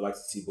 I sort of like to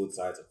see both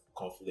sides of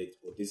conflict,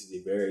 but this is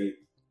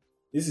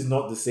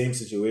not the same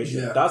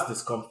situation. Yeah. That's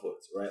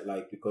discomfort, right?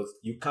 Like, because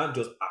you can't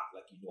just act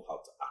like you know how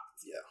to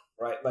act. Yeah.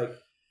 Right? Like,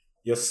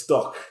 you're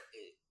stuck.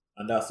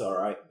 And that's all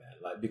right, man.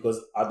 Like,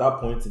 because at that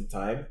point in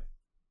time,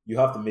 you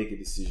have to make a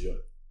decision.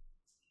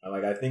 And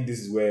like, I think this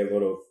is where a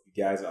lot of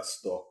guys are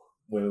stuck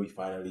when we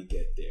finally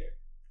get there.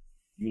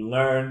 You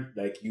learn,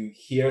 like, you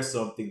hear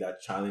something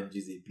that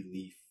challenges a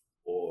belief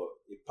or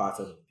a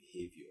pattern of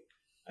behavior.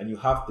 And you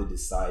have to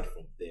decide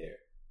from there,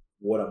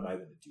 what am I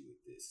going to do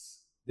with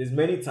this? There's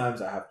many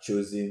times I have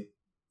chosen,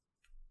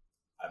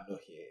 I'm not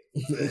here.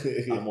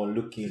 I'm on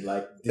looking,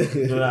 like, this,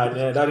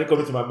 that didn't come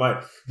into my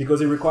mind.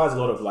 Because it requires a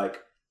lot of,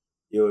 like,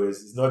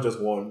 it's not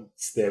just one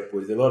step, but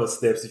there's a lot of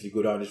steps if you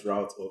go down this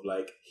route of,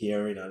 like,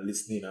 hearing and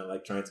listening and,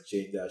 like, trying to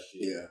change that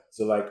shit. Yeah.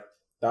 So, like,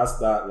 that's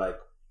that, like,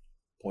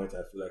 point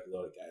I feel like a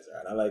lot of guys are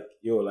at. I like,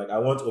 I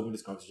want to open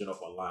this conversation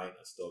up online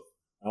and stuff.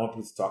 I want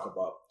people to talk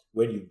about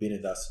when you've been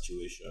in that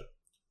situation,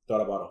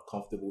 thought about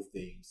uncomfortable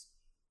things,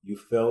 you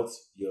felt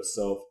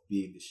yourself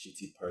being the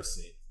shitty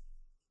person.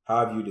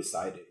 How have you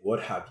decided?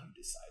 What have you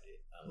decided?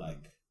 And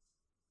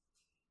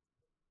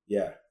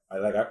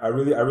like, I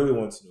really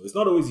want to know. It's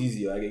not always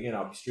easy. Like, again,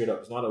 I'll be straight up.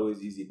 It's not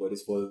always easy, but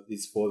it's for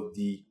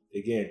the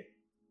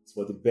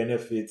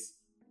benefit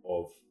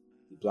of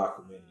the black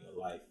women in your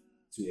life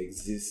to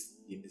exist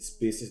in the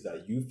spaces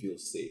that you feel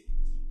safe,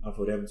 and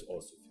for them to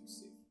also feel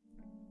safe.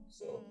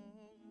 So,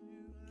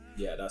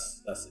 yeah,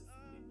 that's it.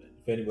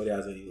 If anybody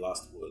has any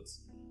last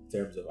words in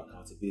terms of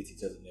accountability, in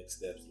terms of next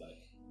steps,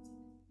 like,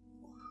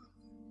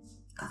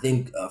 I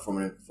think from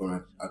an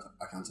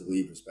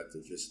accountability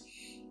perspective, just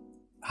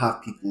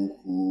have people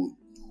who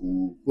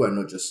are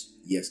not just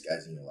yes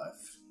guys in your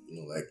life.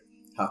 You know, like,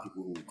 have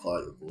people who will call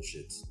out your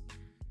bullshit.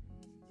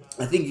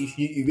 I think you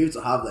be able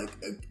to have, like,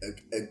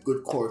 a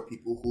good core of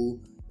people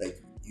who, like,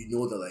 you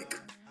know that, like,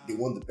 they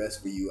want the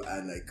best for you,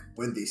 and, like,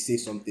 when they say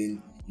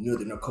something, you know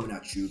they're not coming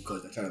at you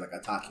because they're trying to, like,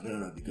 attack you.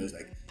 No, because,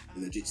 like, they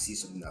legit see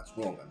something that's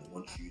wrong and they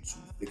want you to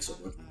fix it,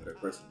 want to be a better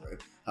person,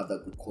 right? Have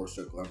that good core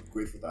circle. I'm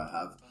grateful that I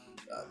have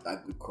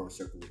that good core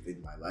circle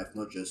within my life,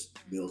 not just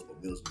males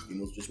but males and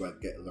females, just where I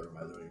get a lot of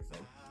my learning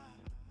from.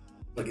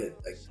 again,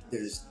 like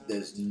there's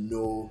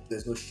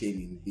no shame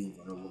in being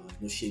vulnerable.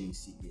 There's no shame in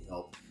seeking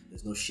help.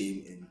 There's no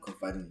shame in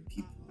confiding in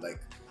people.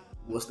 Like,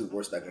 what's the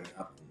worst that can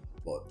happen?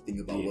 But think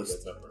about Be a what's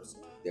better person.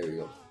 there we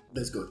go.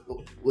 Let's go.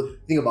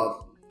 Think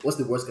about what's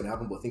the worst can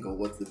happen, but think of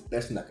what's the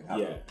best thing that can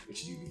happen, Yeah.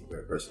 which is you being a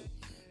better person.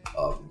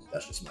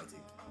 That's just my take.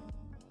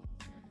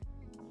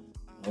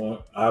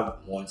 I have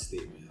one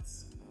statement.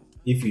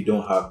 If you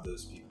don't have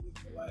those people in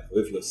your life, or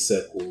if your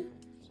circle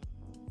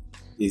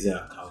isn't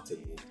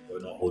accountable or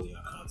not holding you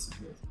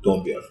accountable,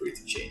 don't be afraid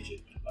to change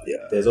it. Like,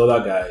 Yeah. There's other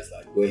guys,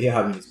 like, we're here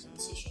having these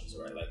conversations,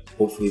 right? Like,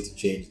 hopefully to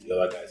change the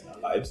other guys in our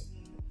lives.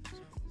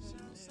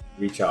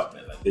 Reach out,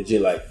 man. Like,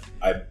 legit, like,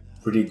 I'm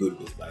pretty good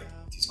with, like,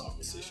 these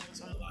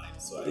conversations online.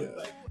 So,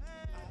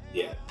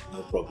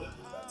 no problem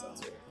with that at all.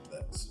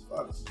 That's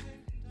facts.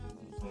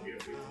 Don't be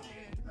afraid to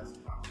change. That's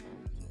powerful.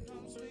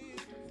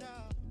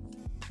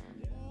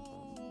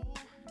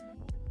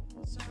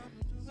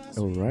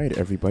 All right,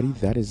 everybody,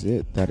 that is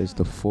it. That is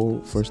the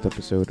full first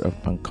episode of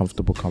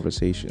Uncomfortable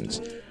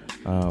Conversations.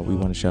 We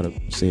want to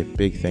say a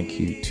big thank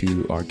you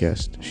to our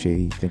guest,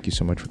 Shay. Thank you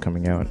so much for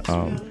coming out.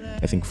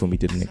 I think Fumi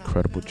did an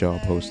incredible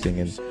job hosting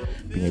and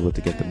being able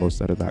to get the most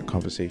out of that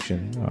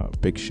conversation.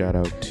 Big shout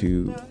out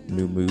to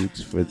New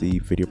Moods for the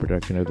video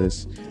production of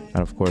this, and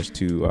of course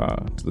to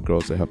the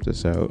girls that helped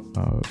us out,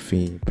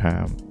 Fee,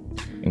 Pam,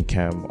 and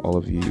Cam, all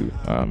of you.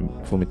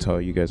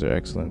 Fumito, you guys are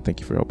excellent. Thank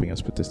you for helping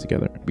us put this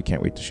together. We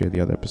can't wait to share the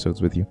other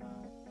episodes with you.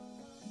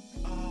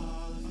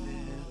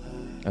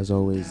 As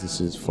always,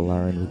 this is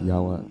Falarin with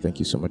Yawa. Thank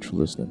you so much for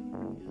listening.